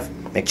 You have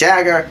Mick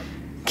Jagger,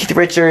 Keith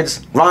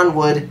Richards, Ron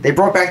Wood. They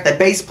brought back the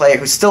bass player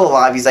who's still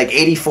alive. He's like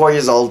 84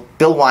 years old,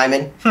 Bill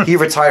Wyman. He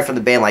retired from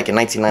the band like in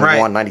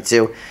 1991,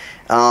 92.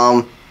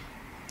 And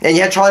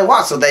you had Charlie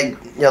Watts. So they,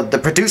 the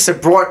producer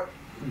brought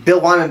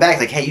Bill Wyman back,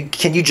 like, hey,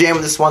 can you jam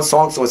with this one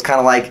song? So it's kind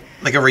of like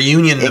a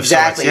reunion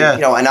exactly, of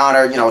sorts, yeah. An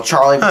honor,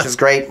 Charlie, which is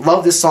great.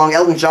 Love this song.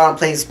 Elton John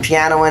plays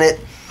piano in it.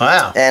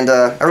 Wow. And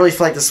I really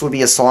feel like this would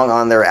be a song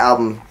on their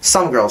album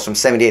Some Girls from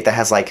 78 that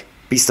has like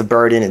Beast of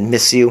Burden and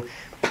Miss You.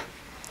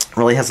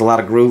 Really has a lot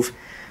of groove.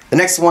 The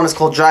next one is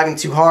called Driving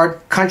Too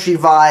Hard. Country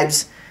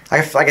vibes.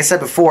 Like I said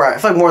before, I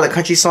feel like more of the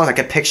country songs, I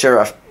could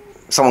picture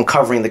someone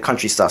covering the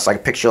country stuff. So I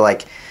could picture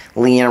like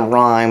Leanne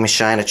Rhyme,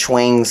 Shania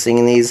Twain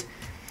singing these.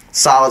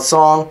 Solid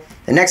song.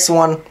 The next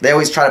one, they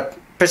always try to,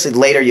 especially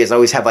later years,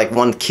 always have like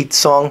one Keith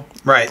song.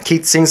 Right.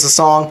 Keith sings the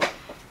song.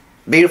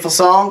 Beautiful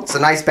song. It's a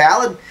nice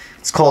ballad.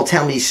 It's called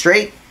Tell Me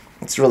Straight.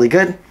 It's really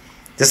good.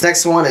 This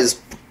next one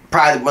is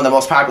probably one of the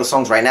most popular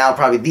songs right now,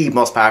 probably the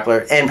most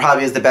popular, and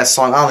probably is the best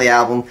song on the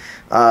album,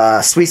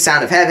 Sweet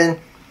Sound of Heaven.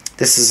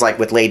 This is like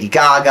with Lady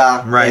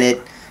Gaga in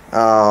it.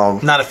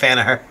 Not a fan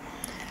of her.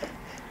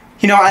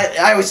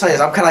 I always tell you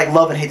this, I'm kind of like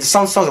love and hate. There's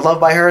some songs I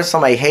love by her,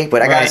 some I hate,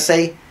 but I gotta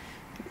say,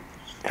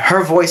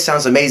 her voice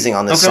sounds amazing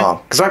on this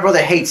song. Because my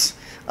brother hates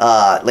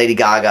Lady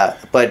Gaga,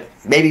 but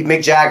maybe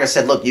Mick Jagger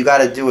said, "Look, you got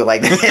to do it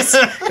like this,"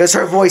 because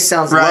her voice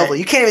sounds lovely.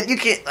 You can't.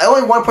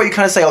 Only one point you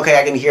kind of say, "Okay,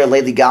 I can hear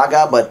Lady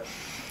Gaga," but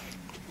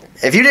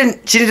if she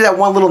didn't do that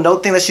one little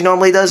note thing that she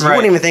normally does, you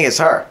wouldn't even think it's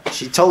her.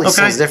 She totally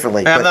sings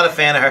differently. I'm not a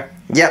fan of her.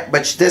 Yeah,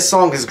 but this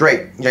song is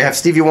great. You have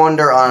Stevie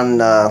Wonder on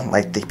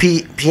like the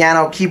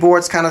piano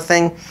keyboards kind of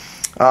thing.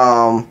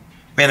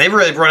 Man, they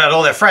really brought out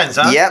all their friends,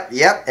 huh?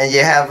 Yep. And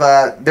you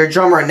have their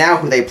drummer now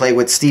who they play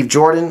with, Steve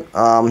Jordan.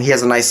 He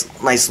has a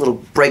nice little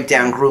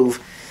breakdown groove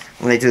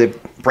when they do the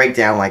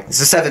breakdown. Like,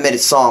 it's a 7-minute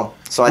song.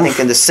 So I think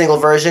in the single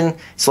version,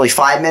 it's only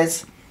 5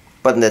 minutes.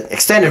 But in the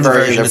extended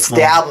version, the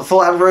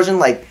full album version,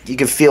 like, you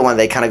can feel when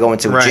they kind of go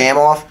into a jam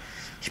off.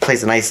 He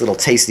plays a nice little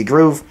tasty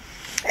groove.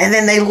 And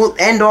then they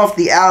end off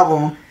the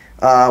album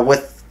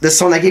with this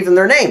song that gave them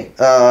their name,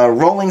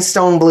 Rolling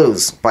Stone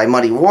Blues by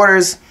Muddy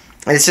Waters.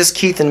 And it's just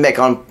Keith and Mick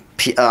on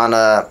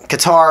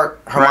guitar,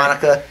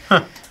 harmonica,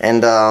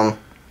 and the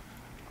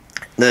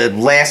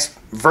last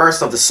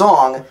verse of the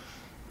song,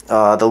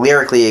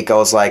 lyrically it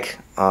goes like,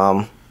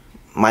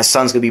 "My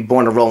son's gonna be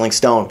born a Rolling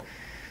Stone."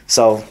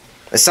 So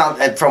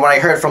it from what I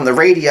heard from the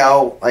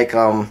radio, like,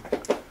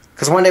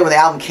 because one day when the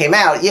album came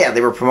out,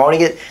 they were promoting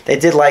it. They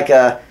did like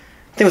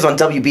I think it was on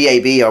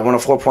WBAB or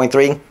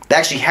 104.3. They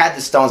actually had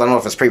the Stones. I don't know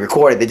if it's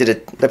pre-recorded.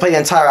 They played the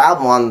entire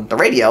album on the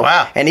radio.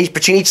 Wow. And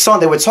between each song,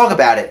 they would talk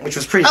about it, which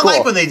was pretty cool. I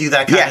like when they do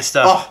that kind of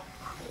stuff.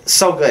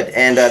 so good.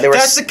 And they were.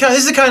 This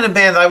is the kind of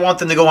band I want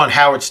them to go on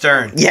Howard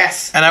Stern.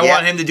 Yes. And I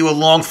want him to do a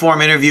long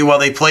form interview while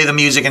they play the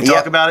music and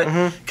talk about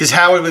it. Because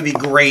Howard would be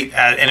great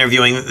at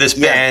interviewing this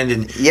band.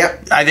 And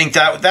I think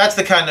that's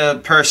the kind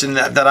of person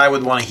that I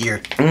would want to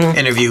hear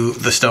interview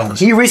the Stones.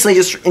 He recently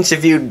just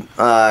interviewed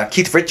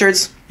Keith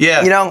Richards.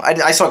 Yeah. You know,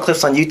 I saw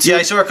clips on YouTube. Yeah,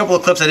 I saw a couple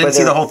of clips. I didn't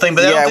see the whole thing,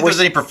 but I don't think there's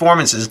any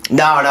performances.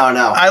 No.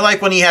 I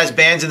like when he has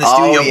bands in the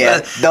studio.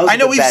 Yeah. I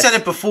know we've said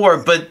it before,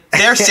 but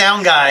their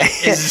sound guy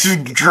is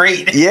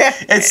great. Yeah.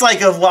 It's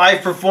like a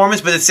live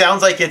performance, but it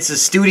sounds like it's a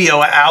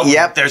studio album.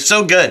 Yep. They're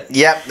so good.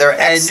 Yep, they're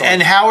excellent.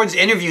 And Howard's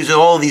interviews with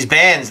all of these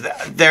bands,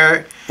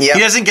 he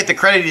doesn't get the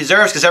credit he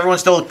deserves because everyone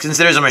still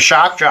considers him a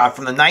shock jock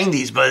from the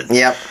 90s, but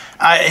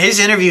his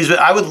interviews,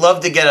 I would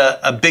love to get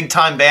a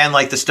big-time band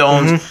like the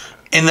Stones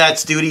in that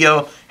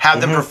studio,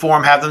 have them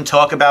perform, have them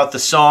talk about the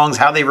songs,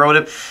 how they wrote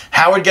it.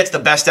 Howard gets the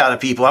best out of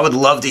people. I would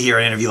love to hear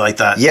an interview like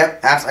that.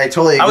 Yep, I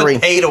totally agree. I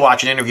would pay to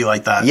watch an interview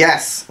like that.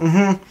 Yes.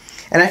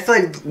 And I feel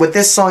like with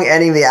this song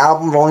ending the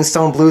album, Rolling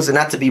Stone Blues, and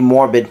not to be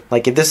morbid,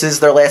 like if this is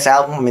their last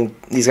album, I mean,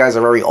 these guys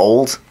are very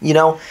old, you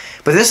know?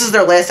 But this is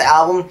their last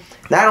album.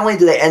 Not only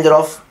do they end it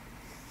off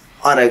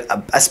on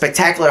a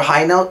spectacular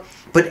high note,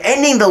 but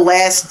ending the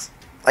last,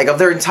 like of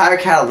their entire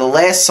catalog, the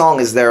last song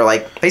is their,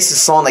 like, basically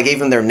song that gave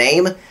them their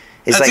name.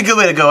 That's like, a good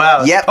way to go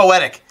out. It's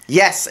poetic.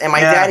 Yes, and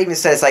my dad even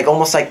said it's like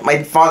almost like,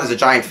 my father's a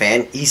giant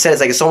fan. He said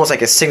it's like it's almost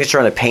like a signature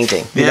on a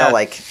painting. You know,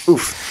 like,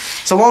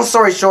 oof. So long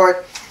story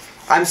short,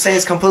 I'm saying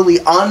it's completely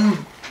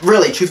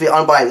really truthfully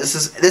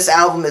unbiased. This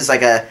album is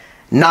like a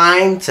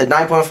 9 to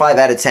 9.5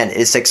 out of 10.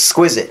 It's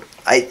exquisite.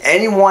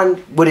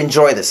 Anyone would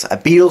enjoy this. A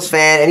Beatles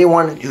fan,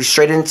 anyone who's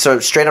straight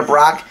up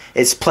rock,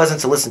 it's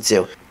pleasant to listen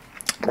to.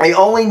 My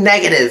only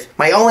negative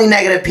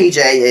PJ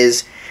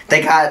is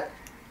they got,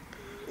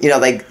 you know,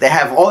 they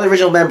have all the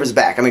original members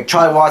back. I mean,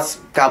 Charlie Watts,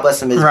 God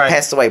bless him, has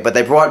passed away, but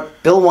they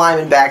brought Bill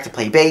Wyman back to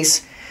play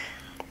bass.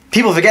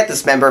 People forget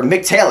this member,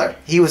 Mick Taylor.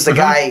 He was the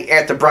guy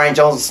after Brian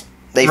Jones.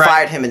 They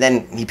fired him and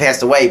then he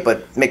passed away,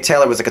 but Mick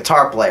Taylor was a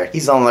guitar player.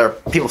 He's on their,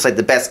 people say,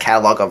 the best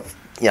catalog of,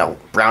 you know,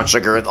 Brown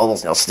Sugar, all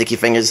those, you know, Sticky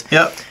Fingers.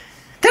 Yep.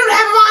 They don't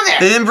have him on there.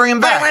 They didn't bring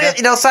him back.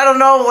 You know, so I don't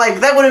know, like,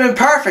 that would have been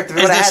perfect.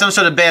 Is there some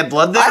sort of bad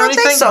blood there or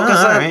anything? I don't think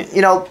so, because,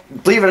 you know,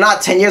 believe it or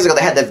not, 10 years ago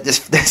they had the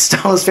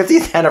Stones'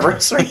 50th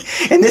anniversary.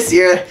 And this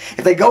year,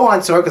 if they go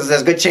on tour, because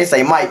there's a good chance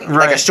they might,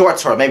 like a short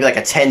tour, maybe like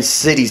a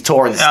 10-cities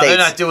tour in the States. They're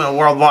not doing a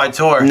worldwide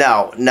tour.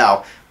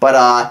 No.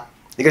 But,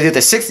 they're going to do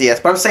their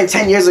 60th. But I'm saying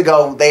 10 years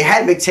ago, they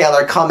had Mick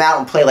Taylor come out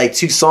and play like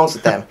 2 songs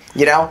with them,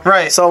 you know?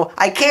 Right. So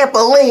I can't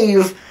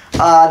believe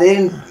they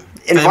didn't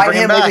invite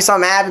him. Maybe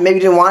something happened. Maybe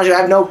he didn't want to. I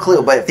have no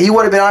clue. But if he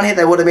would have been on here,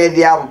 they would have made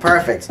the album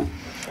perfect.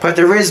 But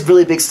there is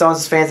really big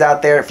Stones fans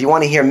out there. If you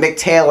want to hear Mick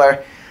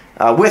Taylor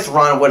with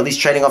Ron Wood, at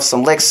least trading off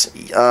some licks,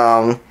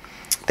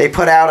 they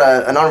put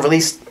out an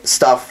unreleased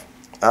stuff.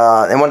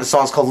 And one of the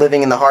songs called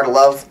Living in the Heart of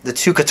Love. The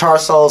 2 guitar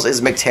solos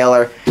is Mick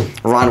Taylor,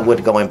 Ron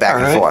Wood going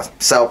back and forth.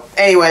 So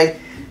anyway,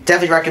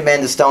 definitely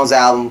recommend the Stones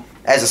album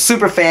as a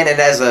super fan and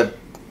as a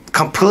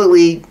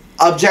completely,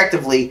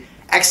 objectively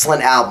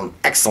excellent album.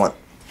 Excellent.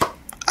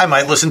 I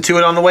might listen to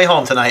it on the way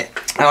home tonight.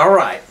 All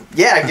right.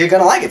 Yeah, you're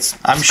going to like it.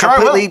 I'm sure I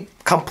will.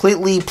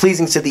 Completely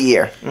pleasing to the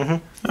ear.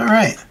 All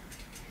right.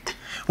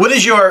 What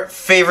is your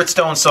favorite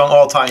Stones song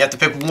all time? You have to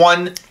pick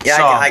one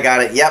song. I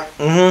got it. Yep.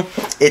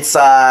 It's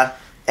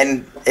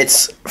and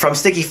it's from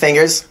Sticky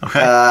Fingers.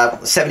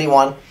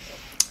 71.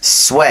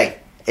 Sway.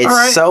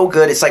 It's so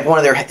good. It's like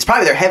it's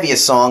probably their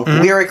heaviest song.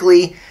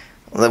 Lyrically,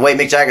 the way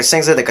Mick Jagger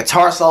sings it, the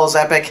guitar solo is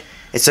epic.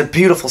 It's a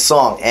beautiful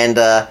song. And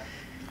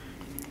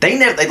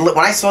when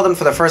I saw them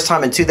for the first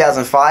time in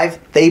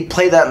 2005, they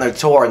played that on their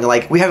tour, and they're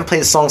like, we haven't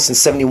played the song since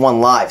 71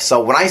 live.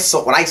 So when I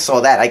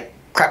saw that, I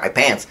crapped my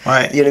pants.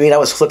 Right. You know what I mean? I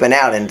was flipping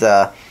out, and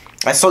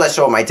I saw that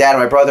show with my dad and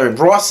my brother and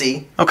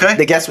Rossi. Okay.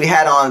 The guest we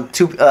had on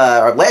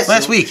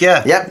last week,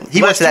 yeah. Yep.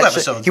 He went to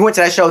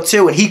that show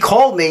too, and he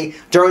called me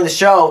during the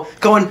show,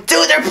 going,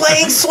 "Dude, they're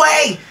playing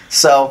Sway."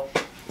 So,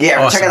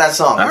 yeah, awesome. Check out that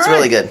song. It's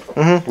really good.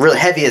 Really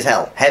heavy as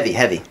hell.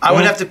 Heavy. I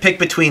would have to pick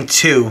between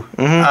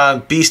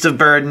 2: Beast of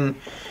Burden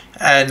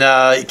and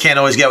You Can't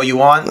Always Get What You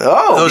Want.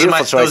 Oh, those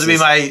choices. Those would be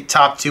my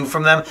top 2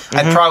 from them.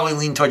 I'd probably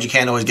lean towards You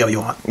Can't Always Get What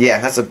You Want.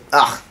 Yeah, that's a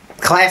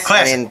classic.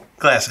 I mean,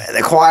 classic.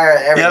 The choir,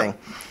 everything. Yep.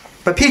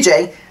 But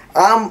PJ,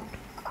 I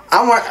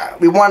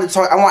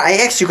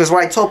asked you because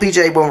when I told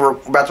PJ when we were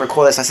about to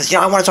record this, I said,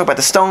 I want to talk about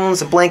the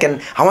Stones and Blink,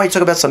 and I want to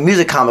talk about some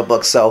music comic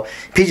books. So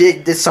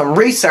PJ did some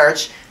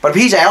research, but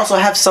PJ, I also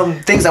have some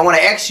things I want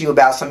to ask you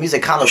about some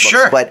music comic books.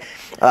 Sure. But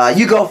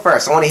you go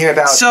first. I want to hear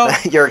about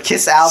your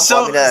Kiss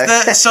album.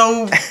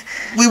 So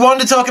we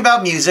wanted to talk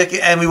about music,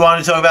 and we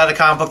wanted to talk about a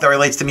comic book that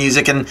relates to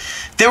music, and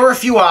there were a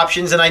few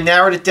options, and I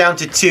narrowed it down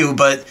to 2,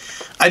 but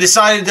I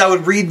decided I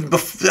would read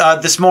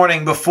this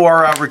morning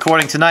before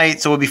recording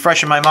tonight, so it would be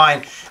fresh in my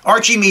mind.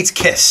 Archie Meets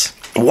Kiss.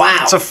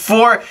 Wow. So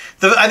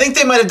I think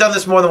they might have done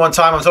this more than one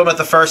time. I'm talking about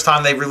the first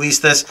time they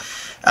released this.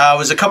 It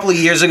was a couple of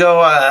years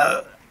ago.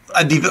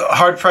 I'd be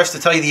hard-pressed to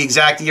tell you the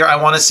exact year. I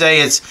want to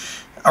say it's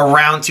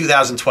around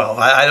 2012.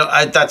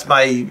 That's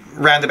my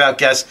roundabout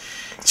guess.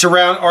 It's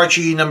around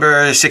Archie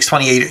number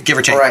 628, give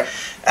or take. Right.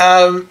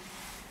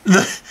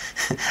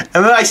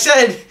 I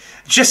said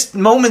just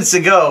moments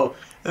ago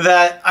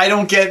that I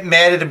don't get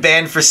mad at a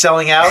band for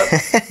selling out.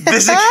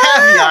 There's a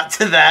caveat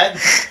to that,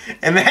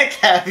 and that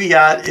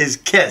caveat is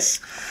Kiss.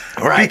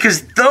 Right.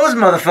 Because those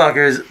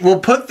motherfuckers will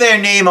put their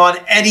name on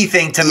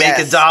anything to make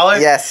 $1.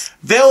 Yes.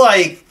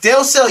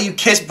 They'll sell you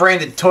Kiss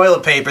branded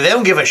toilet paper. They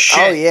don't give a shit.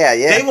 Oh, yeah.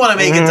 They want to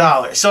make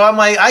 $1. So I'm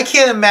like, I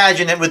can't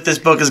imagine what this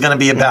book is going to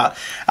be about.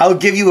 I'll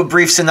give you a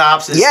brief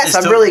synopsis. Yes,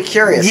 I'm really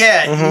curious.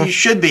 Yeah, you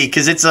should be,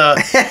 because it's a...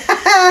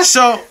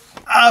 So,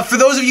 for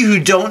those of you who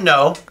don't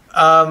know,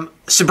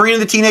 Sabrina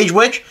the Teenage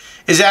Witch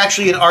is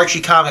actually an Archie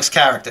Comics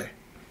character.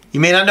 You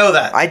may not know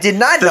that. I did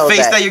not know that.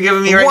 The face that you're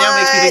giving me right now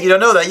makes me think you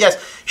don't know that.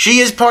 Yes, she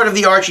is part of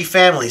the Archie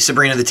family,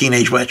 Sabrina the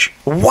Teenage Witch.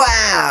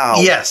 Wow.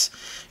 Yes.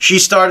 She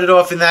started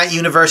off in that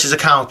universe as a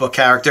comic book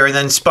character and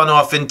then spun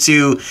off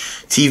into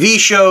TV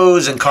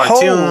shows and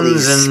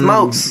cartoons and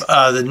smokes.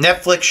 The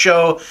Netflix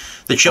show,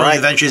 The Chilling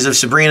Adventures of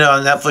Sabrina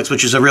on Netflix,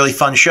 which is a really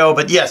fun show.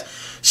 But yes,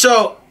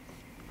 so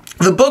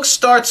the book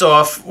starts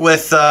off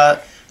with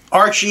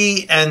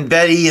Archie and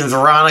Betty and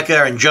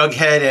Veronica and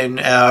Jughead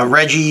and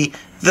Reggie,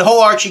 the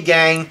whole Archie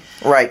gang,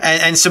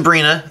 and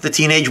Sabrina, the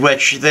Teenage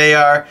Witch. They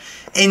are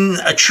in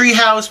a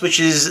treehouse, which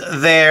is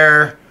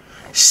their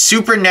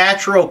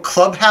supernatural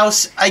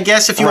clubhouse, I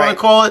guess, if you want to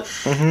call it.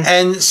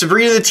 And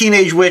Sabrina, the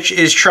Teenage Witch,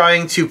 is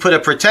trying to put a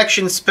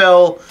protection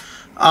spell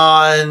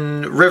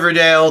on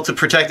Riverdale to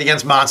protect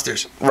against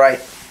monsters. Right.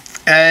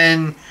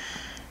 And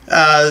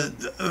I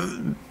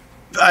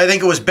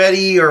think it was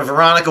Betty or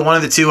Veronica, one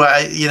of the two.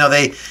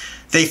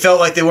 They felt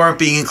like they weren't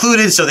being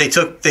included, so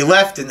they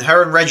left, and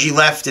her and Reggie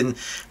left, and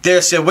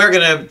they said, we're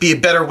going to be a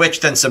better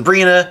witch than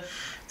Sabrina,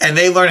 and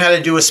they learned how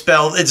to do a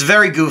spell. It's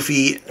very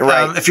goofy.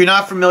 Right. If you're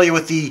not familiar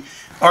with the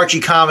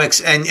Archie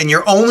comics, and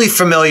you're only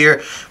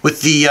familiar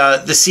with the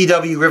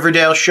CW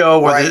Riverdale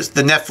show or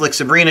the Netflix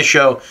Sabrina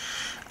show,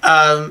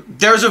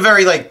 there's a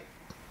very, I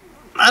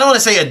don't want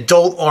to say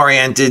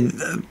adult-oriented,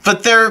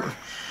 but they're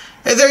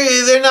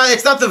not.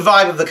 It's not the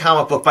vibe of the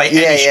comic book by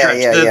any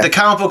stretch. The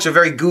comic books are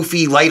very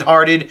goofy,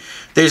 lighthearted.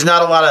 There's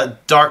not a lot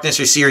of darkness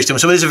or serious to them,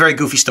 so it is a very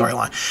goofy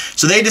storyline.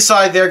 So they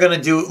decide they're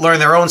going to learn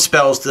their own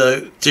spells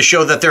to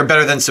show that they're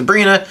better than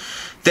Sabrina.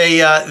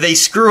 They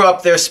screw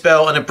up their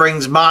spell, and it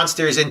brings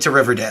monsters into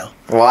Riverdale.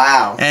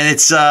 Wow! And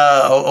it's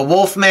a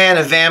wolfman,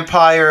 a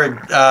vampire,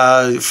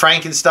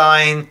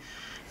 Frankenstein.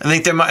 I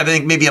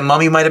think maybe a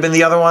mummy might have been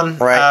the other one.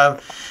 Right.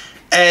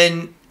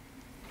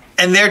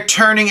 And they're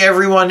turning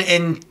everyone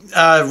in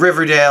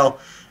Riverdale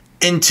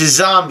into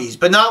zombies,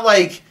 but not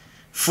like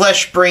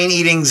flesh brain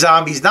eating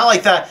zombies. Not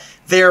like that.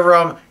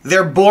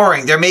 They're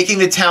boring. They're making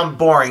the town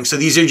boring. So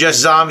these are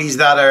just zombies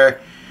that are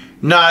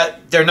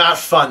they're not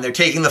fun. They're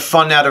taking the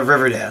fun out of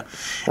Riverdale.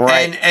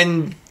 Right.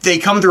 And they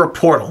come through a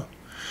portal.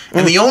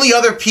 And the only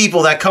other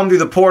people that come through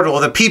the portal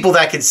are the people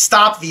that can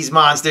stop these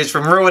monsters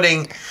from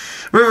ruining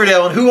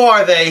Riverdale. And who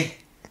are they?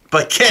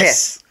 But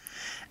Kiss.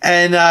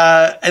 And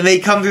they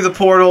come through the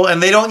portal,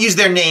 and they don't use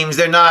their names.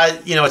 They're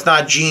not, it's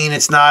not Jean,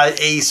 it's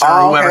not Ace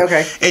or whoever.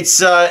 Okay. It's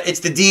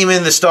the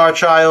demon, the Star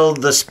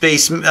Child, the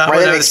space,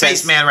 the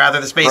spaceman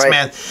rather, the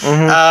spaceman.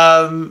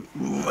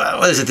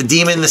 What is it? The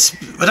demon?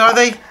 What are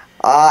they?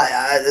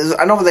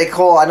 I know what they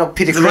call. I know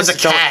Peter. What's a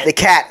cat? The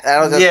cat.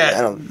 I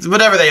don't,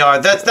 whatever they are.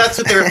 That's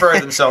what they refer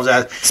to themselves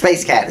as.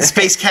 Space cat.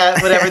 Space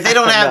cat. Whatever. They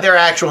don't have their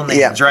actual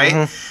names,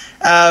 right?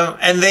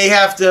 And they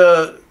have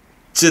to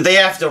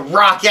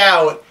rock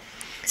out.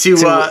 To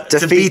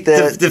defeat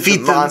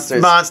the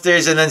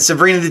monsters, and then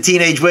Sabrina the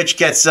Teenage Witch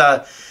gets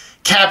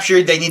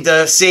captured. They need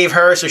to save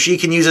her so she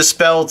can use a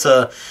spell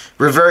to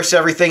reverse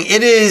everything.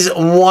 It is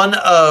one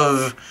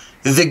of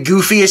the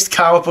goofiest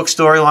comic book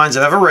storylines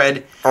I've ever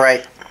read.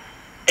 Right.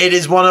 It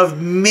is one of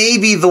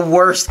maybe the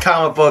worst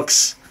comic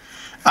books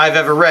I've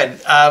ever read.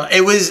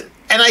 It was,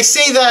 and I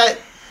say that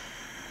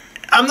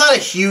I'm not a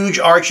huge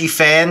Archie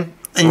fan.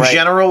 In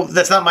general,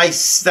 that's not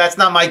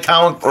my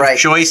comic book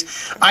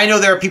choice. I know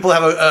there are people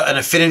who have an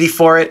affinity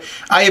for it.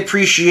 I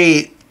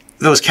appreciate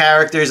those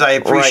characters. I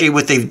appreciate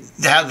what they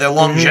have, the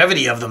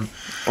longevity of them,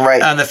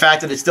 and the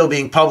fact that it's still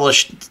being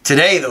published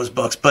today. Those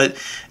books, but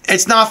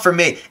it's not for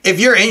me. If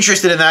you're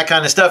interested in that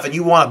kind of stuff and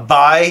you want to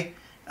buy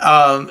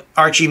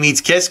Archie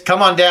Meets Kiss,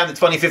 come on down to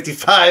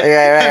 2055. We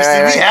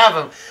have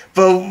them,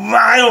 but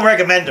I don't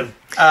recommend them.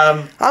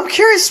 I'm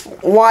curious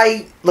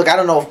why. Look, I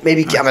don't know.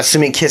 Maybe I'm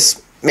assuming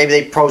Kiss. Maybe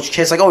they approached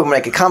Kiss like, oh, we want to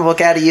make a comic book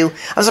out of you.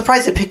 I'm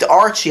surprised they picked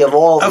Archie of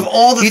all the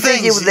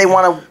things. You think they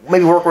want to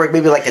maybe work with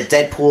maybe like a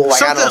Deadpool,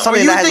 like I don't know,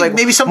 something that has like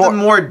maybe something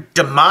more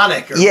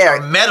demonic or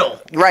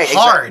metal,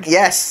 hard.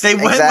 Yes, they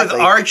went with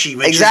Archie,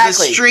 which is the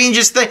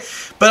strangest thing.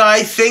 But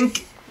I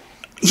think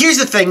here's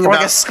the thing, like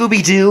a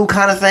Scooby Doo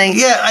kind of thing.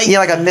 Yeah,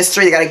 like a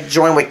mystery. They got to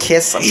join with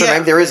Kiss. I'm sure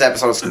maybe there is an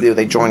episode of Scooby Doo.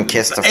 They join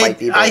Kiss to fight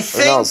people. I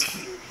think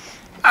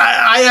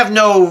I have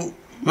no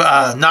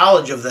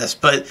knowledge of this,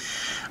 but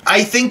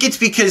I think it's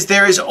because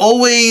there is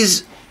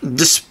always,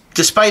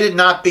 despite it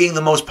not being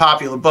the most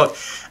popular book,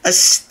 a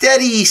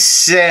steady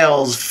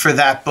sales for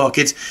that book.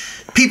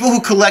 people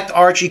who collect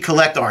Archie.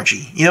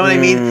 You know what I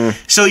mean?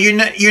 So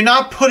you're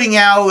not putting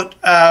out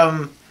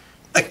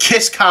a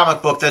Kiss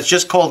comic book that's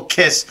just called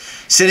Kiss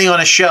sitting on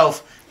a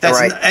shelf. That's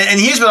Right. And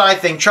here's what I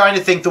think, trying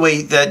to think the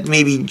way that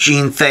maybe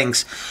Gene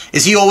thinks,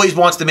 is he always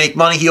wants to make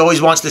money. He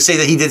always wants to say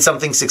that he did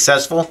something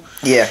successful.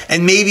 Yeah.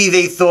 And maybe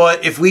they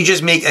thought, if we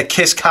just make a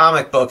Kiss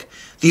comic book,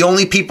 the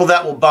only people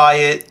that will buy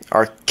it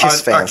Are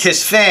Kiss are fans.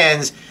 Kiss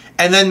fans.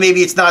 And then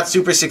maybe it's not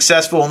super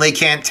successful and they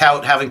can't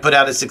tout having put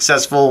out a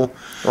successful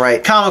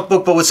Right. comic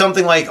book. But with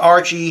something like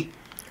Archie,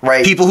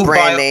 Right. people who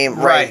brand buy name.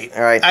 Right.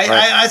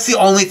 that's the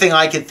only thing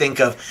I could think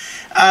of.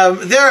 I'm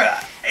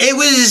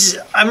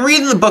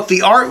reading the book. The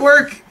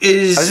artwork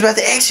is. I was about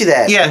to ask you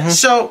that. Yeah.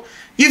 So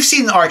you've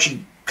seen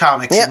Archie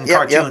comics and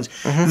cartoons.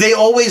 They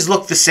always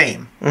look the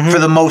same for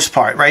the most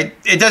part, right?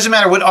 It doesn't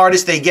matter what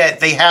artist they get.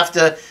 They have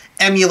to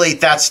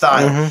emulate that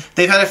style.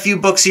 They've had a few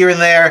books here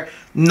and there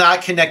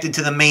not connected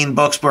to the main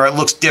books where it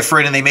looks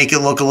different and they make it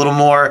look a little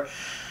more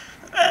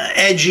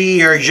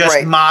edgy or just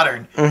Right.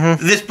 modern.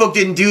 This book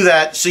didn't do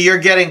that, so you're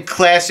getting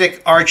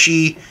classic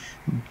Archie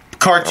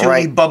cartoony,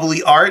 Right.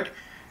 bubbly art.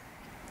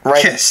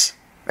 Right. Kiss.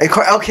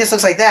 Oh, Kiss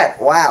looks like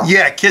that. Wow.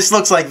 Yeah, Kiss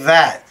looks like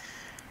that.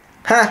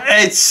 Huh.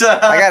 It's.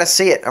 I gotta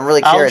see it. I'm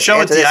really I'll curious. show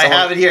it After to you. this, I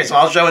have it here, so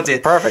I'll show it to you.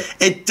 Perfect.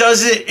 It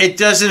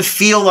doesn't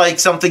feel like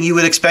something you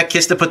would expect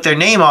Kiss to put their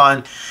name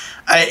on.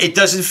 It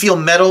doesn't feel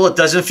metal. It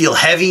doesn't feel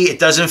heavy. It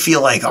doesn't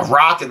feel like a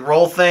rock and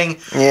roll thing.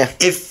 Yeah.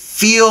 It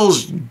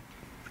feels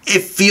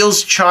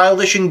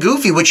childish and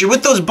goofy, which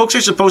what those books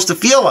are supposed to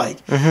feel like.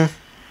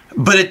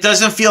 But it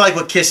doesn't feel like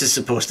what Kiss is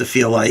supposed to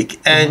feel like.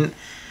 And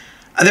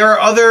there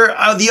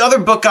are the other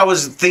book I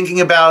was thinking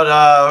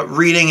about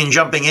reading and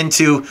jumping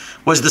into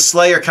was the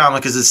Slayer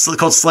comic, because it's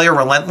called Slayer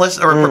Relentless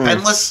or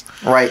Repentless.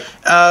 Right.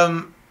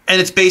 And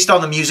it's based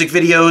on the music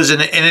videos,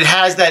 and it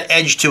has that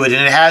edge to it,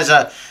 and it has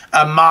a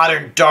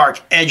modern,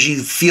 dark, edgy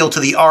feel to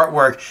the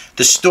artwork.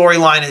 The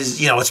storyline is,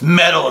 it's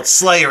metal, it's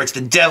Slayer, it's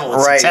the devil,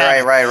 it's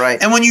satanic. Right.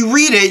 And when you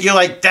read it, you're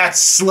like, that's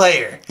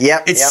Slayer.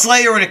 Yep, It's yep.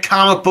 Slayer in a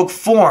comic book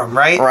form,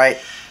 right? Right.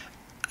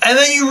 And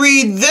then you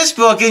read this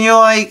book, and you're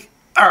like,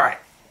 all right,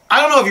 I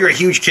don't know if you're a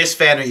huge Kiss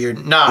fan or you're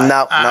not.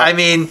 No. I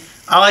mean,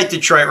 I like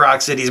Detroit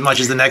Rock City as much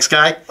as the next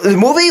guy. The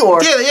movie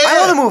or Yeah. I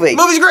know the movie.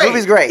 Movie's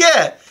great.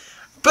 Yeah.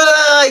 But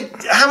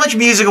how much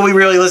music will we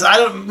really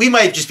listen? We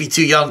might just be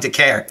too young to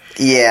care.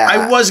 Yeah.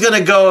 I was gonna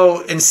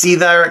go and see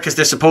that because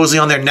they're supposedly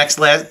on their next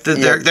their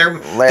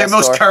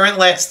most tour. current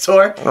last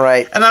tour.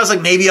 Right. And I was like,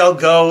 maybe I'll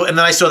go. And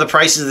then I saw the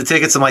prices of the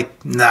tickets. I'm like,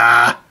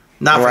 nah,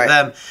 not for Right.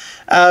 them.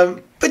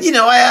 But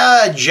I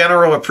have a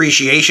general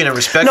appreciation and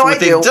respect for what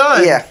they've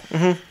done. Yeah.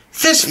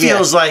 This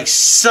feels like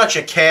such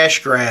a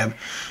cash grab.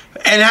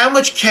 And how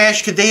much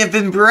cash could they have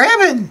been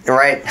grabbing?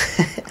 Right.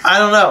 I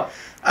don't know.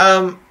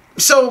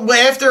 So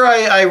after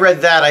I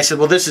read that, I said,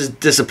 well, this is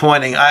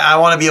disappointing. I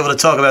want to be able to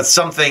talk about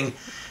something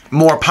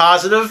more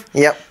positive.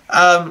 Yep.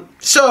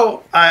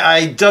 So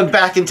I dug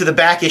back into the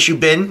back issue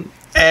bin,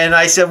 and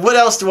I said, what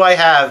else do I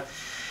have?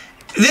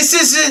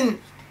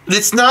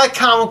 It's not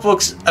comic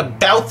books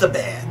about the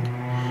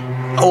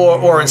band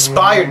or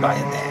inspired by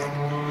a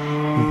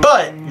band.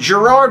 But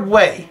Gerard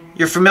Way,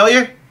 you're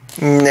familiar?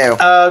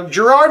 No.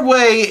 Gerard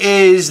Way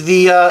is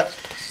the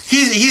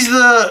he's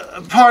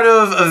the part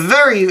of a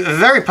very,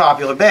 very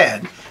popular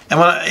band, and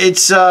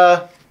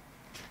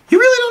you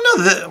really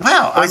don't know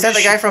wow. Is that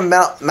the guy from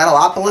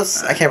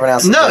Metalopolis? I can't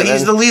pronounce it. No,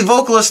 he's the lead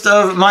vocalist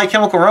of My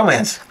Chemical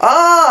Romance.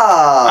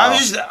 Oh.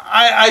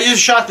 I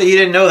just shocked that you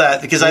didn't know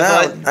that, because I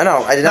thought I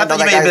know. I did not know that that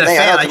you may have guy's been a name.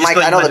 fan, I I just thought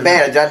I you know might the have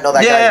band. I didn't know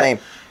that guy's name.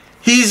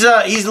 He's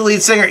the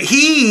lead singer.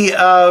 He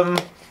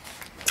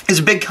is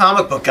a big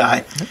comic book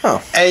guy.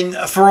 Oh. And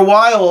for a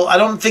while, I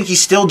don't think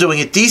he's still doing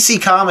it.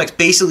 DC Comics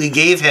basically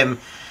gave him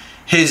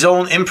his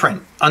own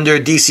imprint under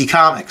DC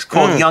Comics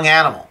called Young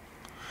Animal.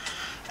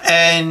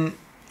 And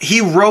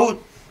he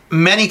wrote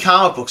many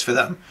comic books for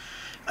them.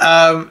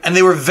 And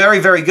they were very,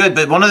 very good.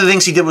 But one of the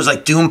things he did was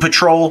like Doom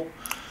Patrol.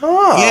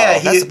 Oh, yeah,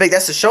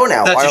 that's a show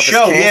now. That's I don't a know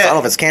show, if it's yeah. I don't know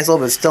if it's canceled,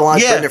 but it's still on.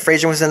 Yeah. Brendan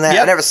Fraser was in that.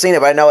 Yep. I've never seen it,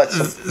 but I know it's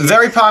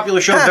very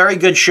popular show, very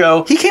good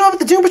show. He came up with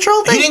the Doom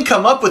Patrol thing? He didn't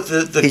come up with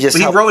the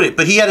He wrote it,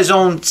 but he had his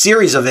own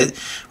series of it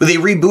where they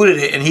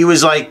rebooted it, and he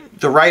was like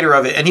the writer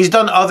of it. And he's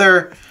done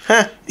other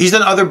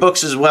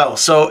books as well.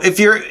 So if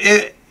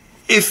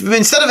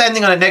instead of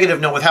ending on a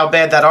negative note with how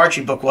bad that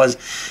Archie book was,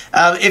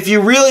 if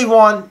you really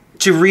want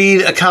to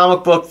read a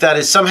comic book that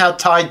is somehow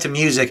tied to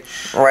music,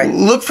 right,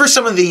 look for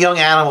some of the Young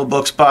Animal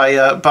books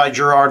by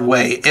Gerard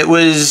Way. It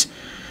was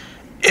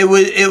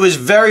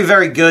very,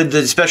 very good,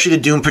 especially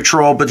the Doom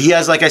Patrol. But he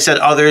has, like I said,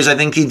 others. I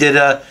think he did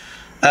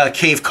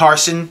Cave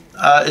Carson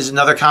is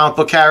another comic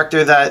book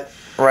character that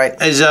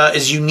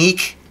is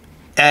unique,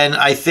 and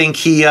I think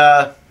he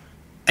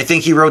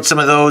wrote some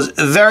of those.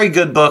 A very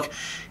good book.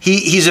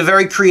 He's a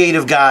very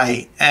creative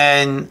guy,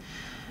 and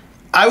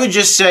I would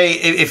just say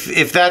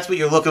if that's what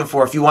you're looking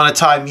for, if you want to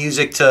tie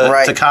music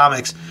to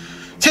comics,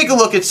 take a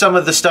look at some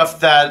of the stuff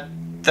that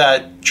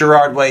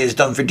Gerard Way has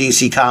done for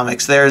DC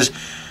Comics. There's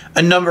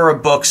a number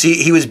of books.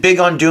 He was big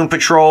on Doom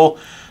Patrol.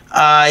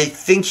 I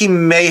think he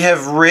may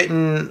have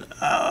written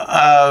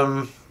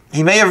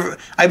He may have.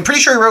 I'm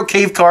pretty sure he wrote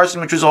Cave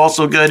Carson, which was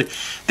also good.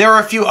 There were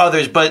a few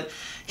others, but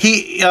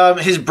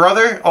his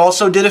brother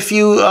also did a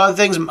few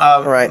things.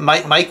 Right.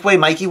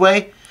 Mikey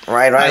Way.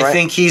 Right. I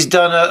think he's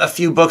done a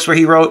few books where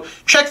he wrote.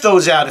 Check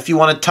those out if you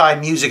want to tie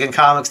music and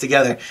comics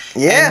together.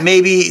 Yeah. And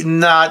maybe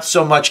not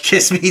so much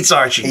Kiss Meets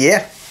Archie.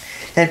 Yeah.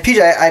 And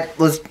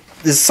PJ,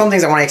 there's some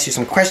things I want to ask you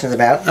some questions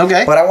about.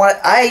 Okay. But I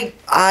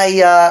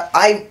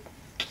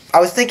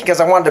was thinking, because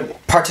I wanted to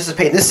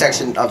participate in this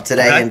section of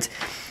today, Okay. and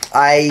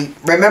I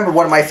remember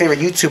one of my favorite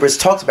YouTubers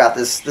talked about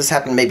this. This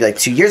happened maybe like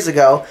 2 years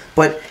ago.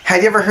 But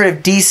have you ever heard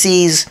of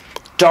DC's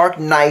Dark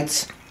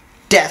Knight's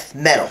death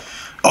metal?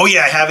 Oh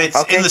yeah, I have it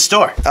in the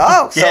store.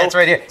 Oh, yeah, it's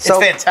right here. It's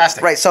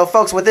fantastic. Right, so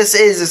folks, what this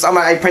is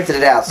I printed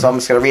it out, so I'm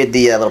just going to read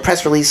the little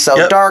press release. So,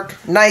 Yep. Dark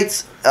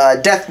Knight's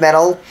death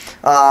metal.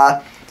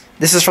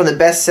 This is from the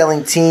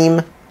best-selling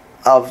team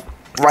of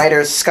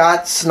writers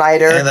Scott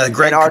Snyder And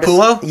Greg artist-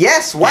 Capullo?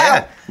 Yes, wow.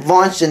 Yeah.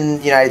 Launched in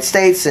the United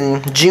States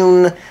in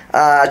June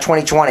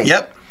 2020.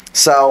 Yep.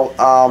 So,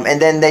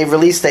 and then they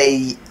released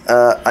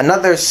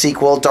another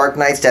sequel, Dark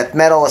Knight's Death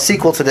Metal, a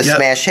sequel to the Yep.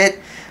 smash hit,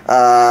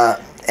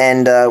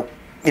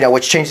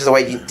 which changes the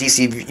way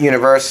DC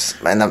Universe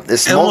and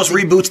this It almost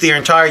reboots the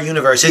entire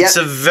universe. It's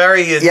Yep. a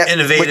very Yep.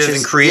 innovative Which is-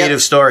 and creative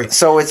yep. story.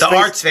 So it's the bas-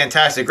 art's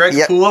fantastic. Greg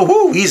Yep. Capullo,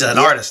 whoo, he's an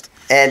Yep. artist.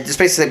 And it's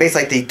basically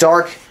like the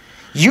Dark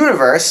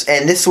Universe,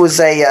 and this was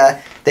they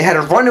had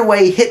a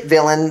runaway hit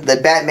villain, the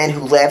Batman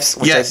Who Laughs,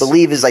 which Yes. I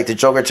believe is like the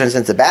Joker turns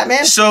into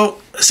Batman. So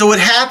what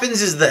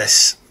happens is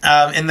this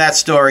in that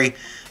story,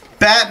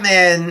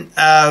 Batman.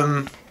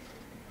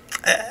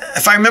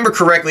 If I remember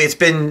correctly, it's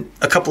been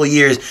a couple of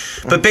years,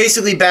 but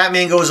basically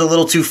Batman goes a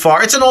little too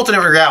far. It's an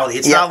alternate reality.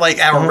 It's Yep. not like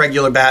our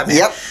regular Batman.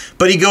 Yep.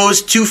 But he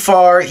goes too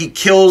far. He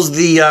kills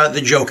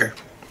the Joker.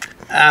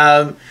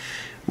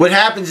 What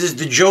happens is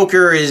the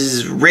Joker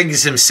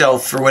rigs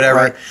himself or whatever,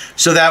 Right.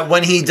 so that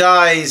when he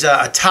dies,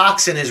 a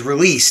toxin is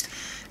released,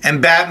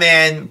 and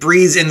Batman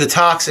breathes in the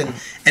toxin,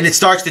 and it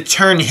starts to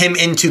turn him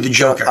into the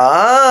Joker.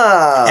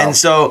 Oh. And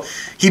so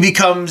he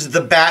becomes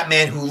the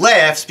Batman Who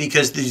Laughs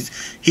because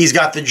he's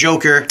got the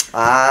Joker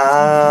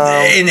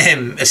in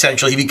him.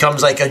 Essentially, he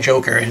becomes like a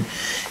Joker, and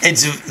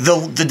it's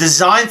the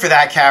design for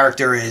that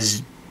character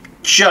is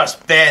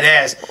just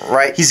badass.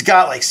 Right. He's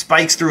got like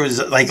spikes through his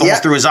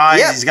almost through his eyes.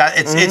 Yep. He's got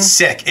it's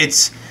sick.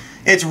 It's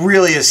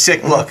really a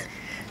sick look.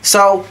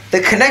 So the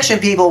connection,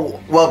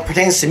 people, well,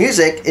 pertains to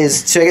music,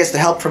 is to, I guess, to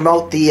help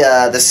promote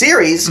the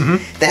series.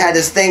 They had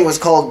this thing was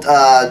called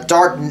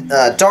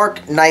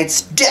Dark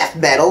Knight's Death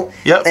Metal.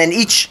 Yep. And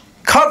each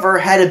cover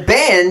had a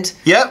band.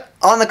 Yep.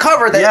 On the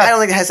cover, that Yeah. I don't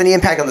think it has any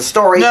impact on the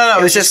story. No,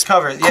 it was it's just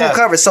covers. cool Yeah.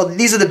 covers. So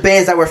these are the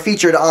bands that were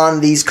featured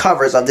on these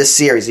covers of this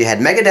series. You had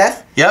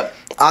Megadeth, Yep.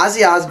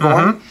 Ozzy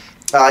Osbourne,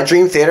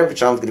 Dream Theater, which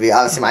is going to be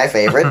obviously my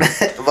favorite,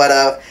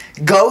 but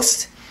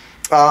Ghost,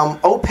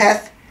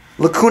 Opeth,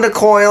 Lacuna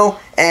Coil,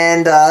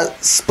 and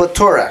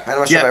Splatoora. I'm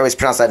not sure if I always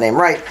pronounce that name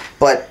right,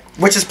 but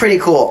which is pretty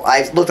cool.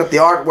 I looked up the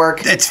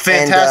artwork. It's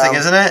fantastic, and,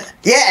 isn't it?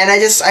 Yeah, and I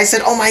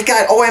said, oh my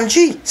god,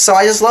 OMG. So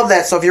I just love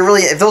that. So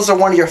if those are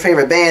one of your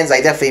favorite bands,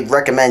 I definitely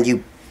recommend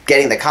you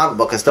getting the comic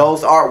book, because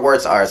those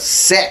artworks are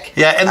sick.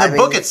 Yeah, and the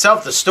book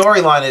itself, the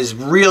storyline is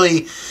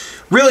really,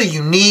 really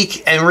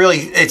unique, and really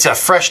it's a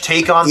fresh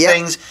take on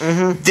things.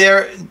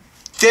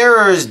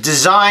 There's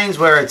designs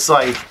where it's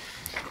like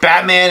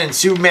Batman and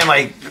Superman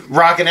like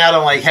rocking out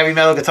on like heavy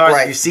metal guitars.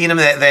 Right. If you've seen them,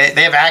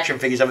 they have action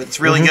figures of it. It's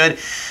really good.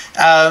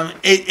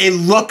 It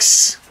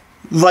looks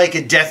like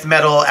a death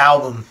metal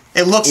album.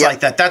 It looks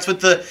like that. That's what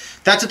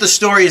the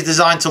story is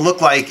designed to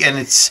look like, and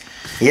it's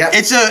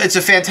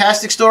a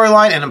fantastic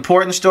storyline, an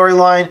important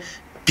storyline,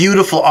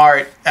 beautiful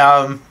art.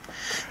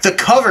 The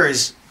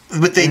covers,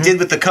 what they did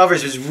with the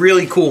covers is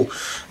really cool,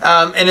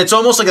 and it's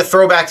almost like a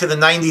throwback to the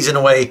 '90s in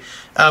a way.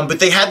 But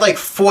they had like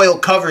foil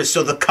covers,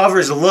 so the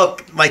covers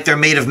look like they're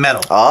made of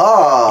metal.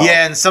 Oh,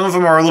 yeah, and some of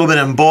them are a little bit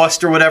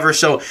embossed or whatever.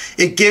 So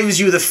it gives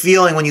you the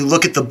feeling when you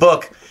look at the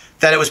book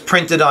that it was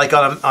printed like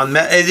on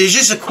it's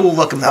just a cool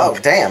looking book. Oh,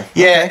 damn.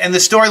 Yeah, Okay. and the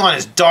storyline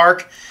is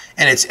dark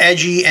and it's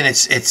edgy and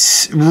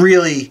it's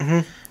really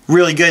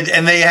really good.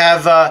 And they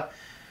have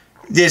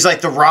there's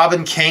like the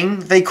Robin King,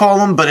 they call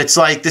them, but it's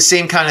like the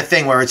same kind of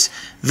thing where it's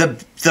the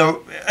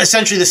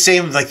essentially the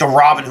same, like the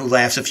Robin Who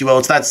Laughs, if you will.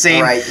 It's that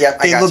same. Right. Yep.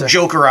 They look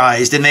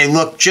Jokerized and they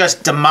look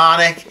just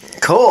demonic.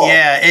 Cool.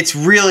 Yeah, it's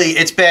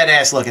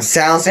badass looking.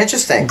 Sounds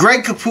interesting.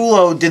 Greg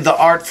Capullo did the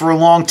art for a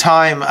long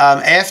time.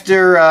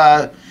 After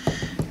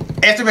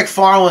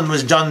McFarlane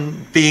was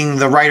done being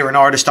the writer and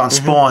artist on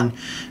Spawn,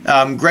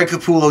 Greg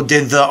Capullo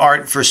did the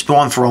art for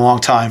Spawn for a long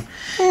time.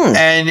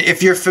 And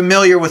if you're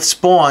familiar with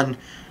Spawn,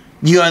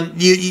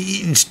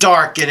 it's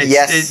dark and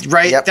it's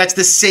right. Yep. That's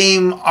the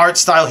same art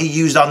style he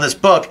used on this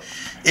book.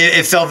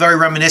 It felt very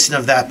reminiscent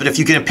of that. But if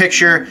you can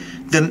picture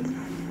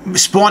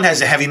Spawn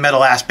has a heavy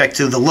metal aspect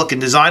to the look and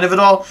design of it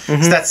all.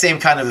 It's that same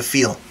kind of a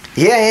feel.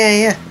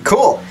 Yeah.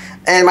 Cool.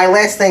 And my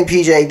last thing,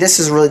 PJ, this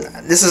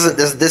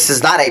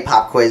is not a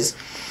pop quiz.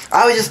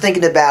 I was just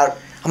thinking about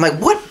I'm like,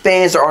 what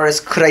bands or artists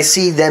could I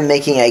see them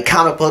making a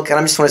comic book? And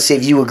I just want to see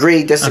if you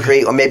agree,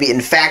 disagree, or maybe, in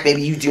fact,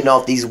 maybe you do know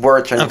if these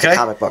were turned into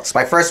comic books.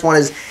 My first one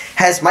is,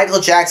 has Michael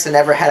Jackson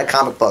ever had a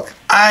comic book?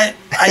 I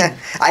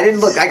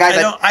didn't look.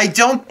 I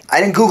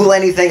didn't Google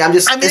anything. I'm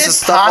just. I mean,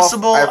 it's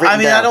possible.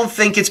 I don't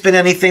think it's been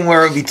anything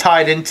where it would be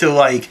tied into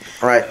like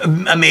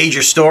a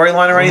major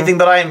storyline or anything.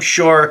 But I am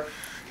sure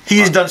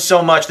he's done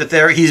so much that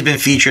he's been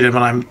featured in.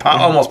 But I'm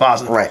almost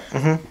positive. Right.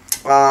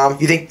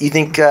 You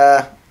think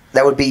that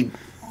would be,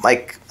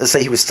 like, let's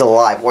say he was still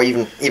alive, or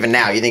even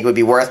now, you think it would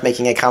be worth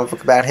making a comic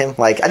book about him?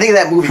 Like, I think of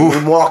that movie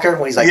Moonwalker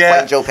when he's like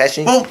fighting Joe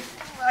Pesci. Well,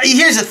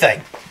 here's the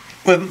thing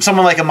with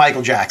someone like a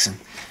Michael Jackson.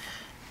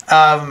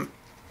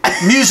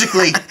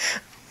 Musically,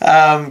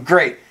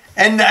 great,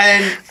 and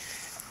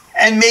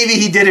maybe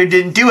he did or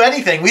didn't do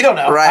anything. We don't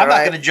know. I'm not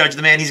going to judge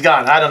the man. He's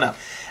gone. I don't know.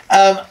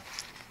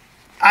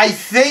 I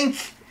think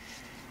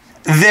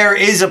there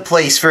is a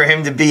place for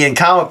him to be in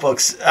comic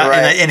books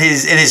in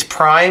his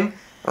prime.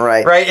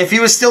 Right. If he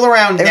was still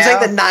around now. It was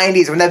like the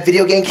 90s when that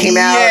video game came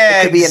out.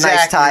 It could be a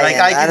nice tie-in.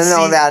 Like, I don't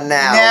know about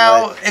now.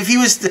 Now, if he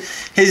was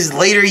his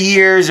later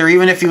years, or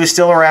even if he was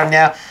still around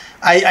now,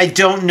 I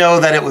don't know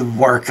that it would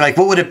work. Like,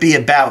 what would it be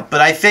about? But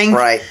I think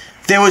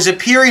there was a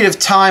period of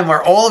time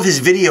where all of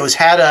his videos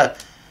had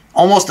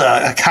almost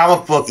a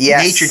comic book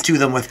nature to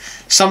them, with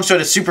some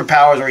sort of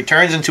superpowers where he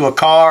turns into a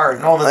car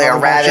and all this other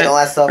rabbit and all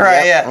that stuff.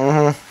 Right,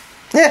 yeah.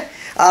 Yeah.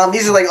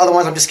 These are like other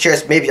ones. I'm just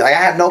curious. Maybe, like,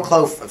 I have no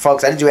clue,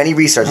 folks. I didn't do any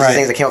research. These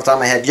things that came off the top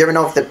of my head. Do you ever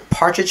know if the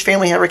Partridge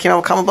Family ever came out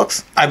with comic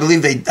books? I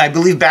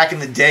believe back in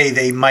the day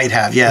they might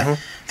have. Yeah,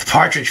 the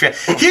Partridge Family.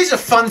 Here's a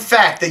fun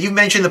fact that you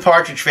mentioned the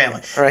Partridge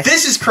Family.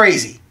 This is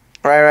crazy.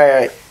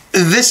 Right.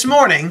 This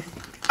morning,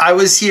 I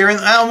was here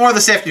more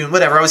this afternoon,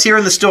 whatever. I was here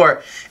in the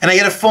store, and I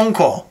get a phone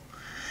call.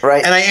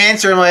 Right. And I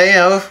answer, I'm like,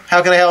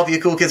 how can I help you?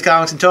 Cool Kids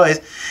Comics and Toys.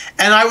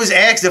 And I was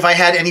asked if I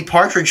had any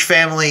Partridge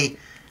Family.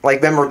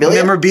 Like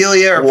memorabilia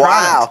or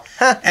product.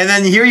 And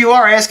then here you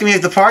are asking me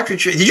if the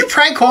Partridge... Did you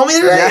prank call me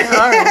today?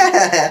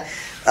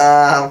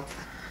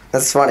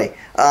 That's funny.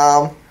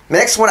 The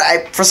next one,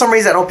 for some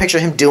reason, I don't picture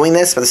him doing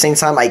this, but at the same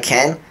time, I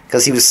can,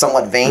 because he was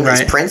somewhat vain.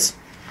 Is Prince.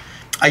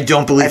 I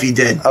don't believe he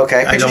did.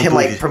 Okay. I picture him,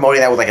 like, promoting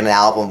that with, like, an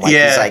album. Like,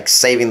 he's, like,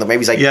 saving maybe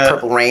he's, like,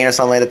 Purple Rain or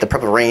something like that. The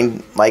Purple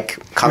Rain, like,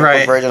 comic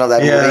book version of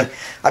that movie.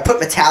 I put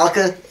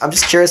Metallica. I'm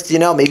just curious,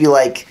 maybe,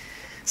 like,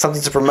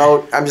 something to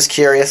promote. I'm just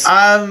curious.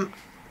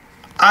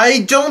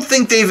 I don't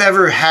think they've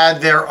ever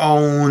had their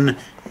own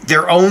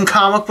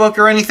comic book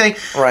or anything.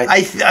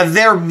 Right.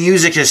 Their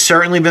music has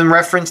certainly been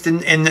referenced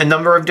in a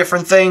number of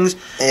different things.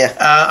 Yeah.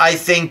 I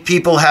think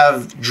people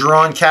have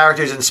drawn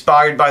characters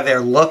inspired by their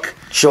look.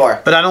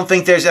 Sure. But I don't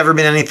think there's ever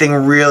been anything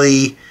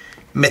really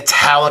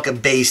Metallica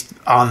based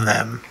on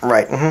them.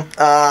 Right.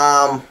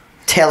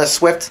 Taylor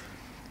Swift.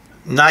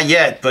 Not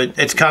yet, but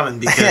it's coming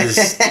because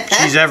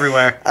she's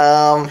everywhere.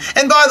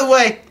 And by the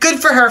way, good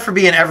for her for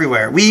being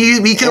everywhere.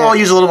 We can all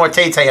use a little more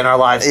Tay-Tay in our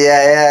lives.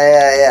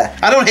 Yeah.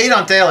 I don't hate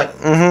on Taylor.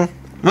 I'm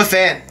a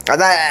fan.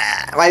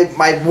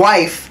 My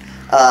wife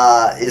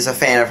is a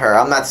fan of her.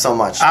 I'm not so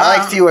much. I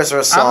like few of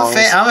her songs.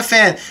 I'm a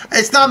fan.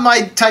 It's not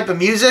my type of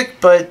music,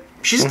 but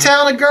she's a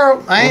talented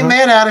girl. I ain't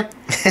mad at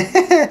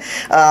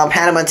her.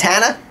 Hannah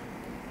Montana?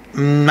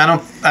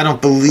 I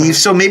don't believe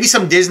so. Maybe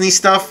some Disney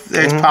stuff.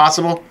 It's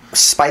possible.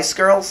 Spice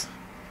Girls?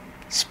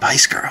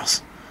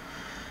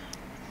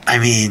 I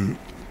mean,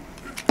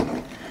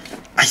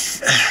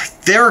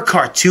 there are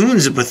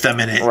cartoons with them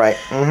in it. Right.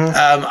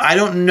 I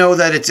don't know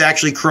that it's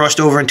actually crossed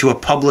over into a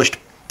published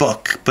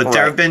book, but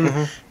there have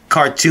been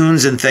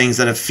cartoons and things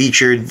that have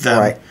featured them.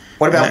 Right.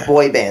 What about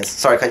boy bands?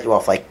 Sorry to cut you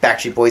off. Like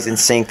Backstreet Boys,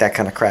 NSYNC, that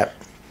kind of crap.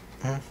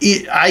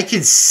 I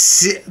could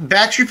see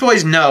Backstreet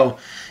Boys. No,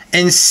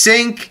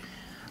 NSYNC.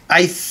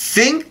 I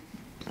think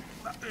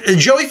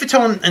Joey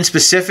Fatone in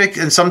specific,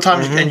 and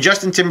sometimes and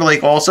Justin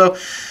Timberlake also,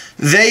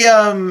 they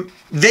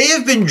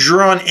have been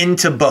drawn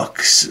into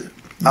books.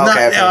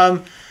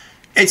 Okay.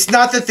 It's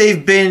not that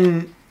they've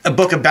been a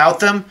book about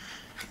them,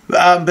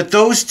 but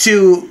those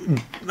two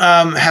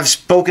have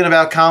spoken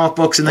about comic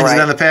books and things like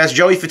that in the past.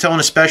 Joey Fatone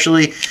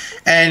especially,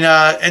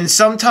 and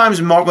sometimes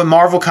with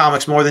Marvel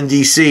Comics more than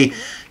DC,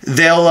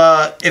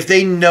 they'll if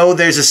they know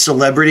there's a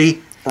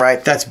celebrity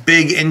that's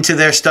big into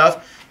their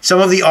stuff. Some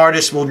of the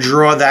artists will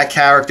draw that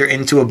character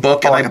into a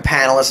book. Like a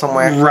panel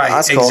somewhere. Right,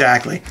 that's cool.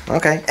 Exactly.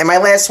 Okay. And my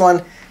last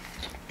one,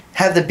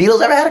 have the Beatles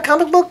ever had a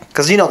comic book?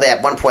 Because, they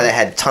at one point they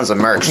had tons of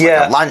merch.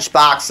 Yeah. Like lunch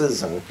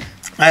boxes and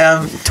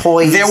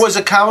toys. There was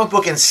a comic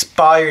book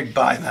inspired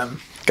by them.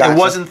 Gotcha. It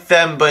wasn't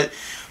them, but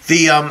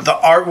the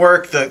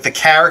artwork, the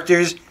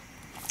characters,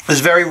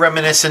 was very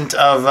reminiscent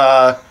of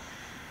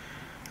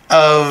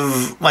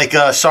like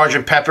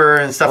Sgt. Pepper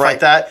and stuff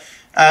like that.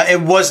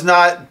 It was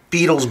not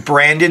Beatles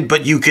branded,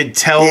 but you could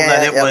tell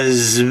that it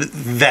was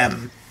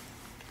them.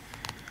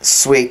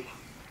 Sweet.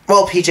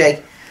 Well,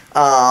 PJ,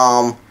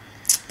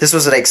 this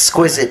was an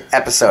exquisite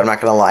episode, I'm not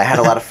going to lie. I had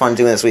a lot of fun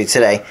doing this with you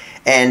today.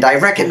 And I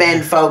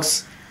recommend,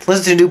 folks,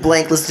 listen to New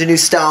Blink, listen to New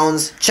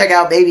Stones. Check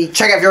out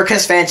if you're a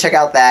Kiss fan, check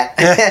out that.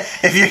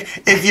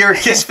 If you're a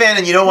Kiss fan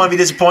and you don't want to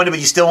be disappointed,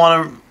 but you still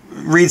want to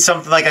read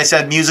something, like I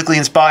said, musically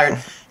inspired,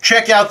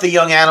 check out the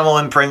Young Animal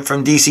imprint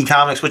from DC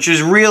Comics, which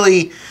is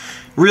really,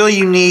 really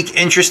unique,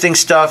 interesting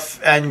stuff.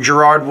 And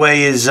Gerard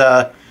Way is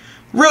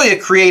really a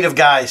creative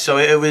guy, so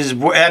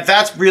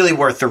that's really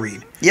worth the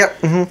read.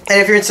 Yep. Mm-hmm.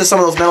 And if you're into some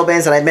of those metal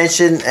bands that I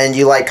mentioned, and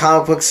you like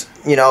comic books,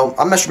 I'm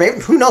not sure.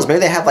 Maybe, who knows? Maybe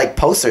they have like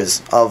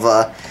posters of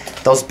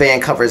those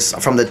band covers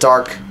from the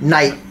Dark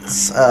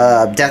Knight's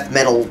death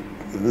metal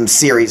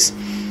series.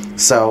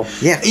 So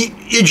yeah,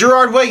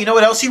 Gerard Way. You know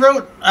what else he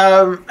wrote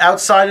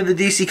outside of the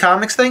DC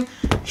Comics thing?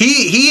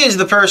 He is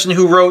the person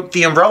who wrote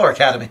the Umbrella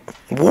Academy.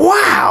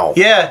 Wow.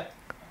 Yeah.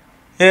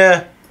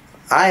 This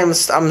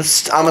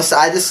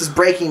is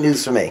breaking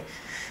news for me.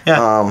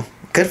 Yeah.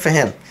 Good for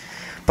him.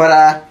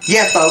 But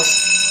yeah, folks.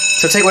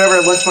 So take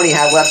whatever lunch money you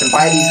have left and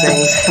buy these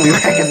things. We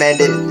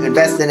recommend it.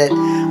 Invest in it.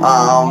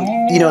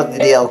 You know the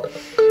deal.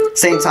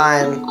 Same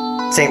time,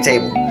 same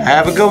table.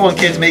 Have a good one,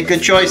 kids. Make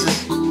good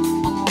choices.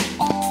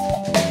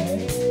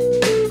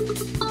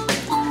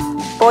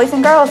 Boys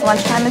and girls,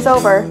 lunchtime is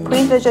over.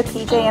 Please visit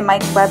PJ and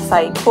Mike's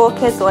website,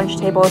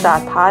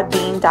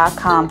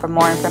 coolkidslunchtable.podbean.com for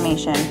more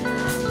information.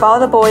 Follow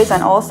the boys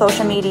on all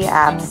social media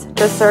apps.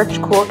 Just search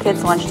Cool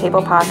Kids Lunch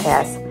Table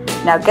Podcast.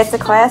 Now get to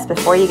class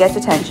before you get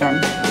detention.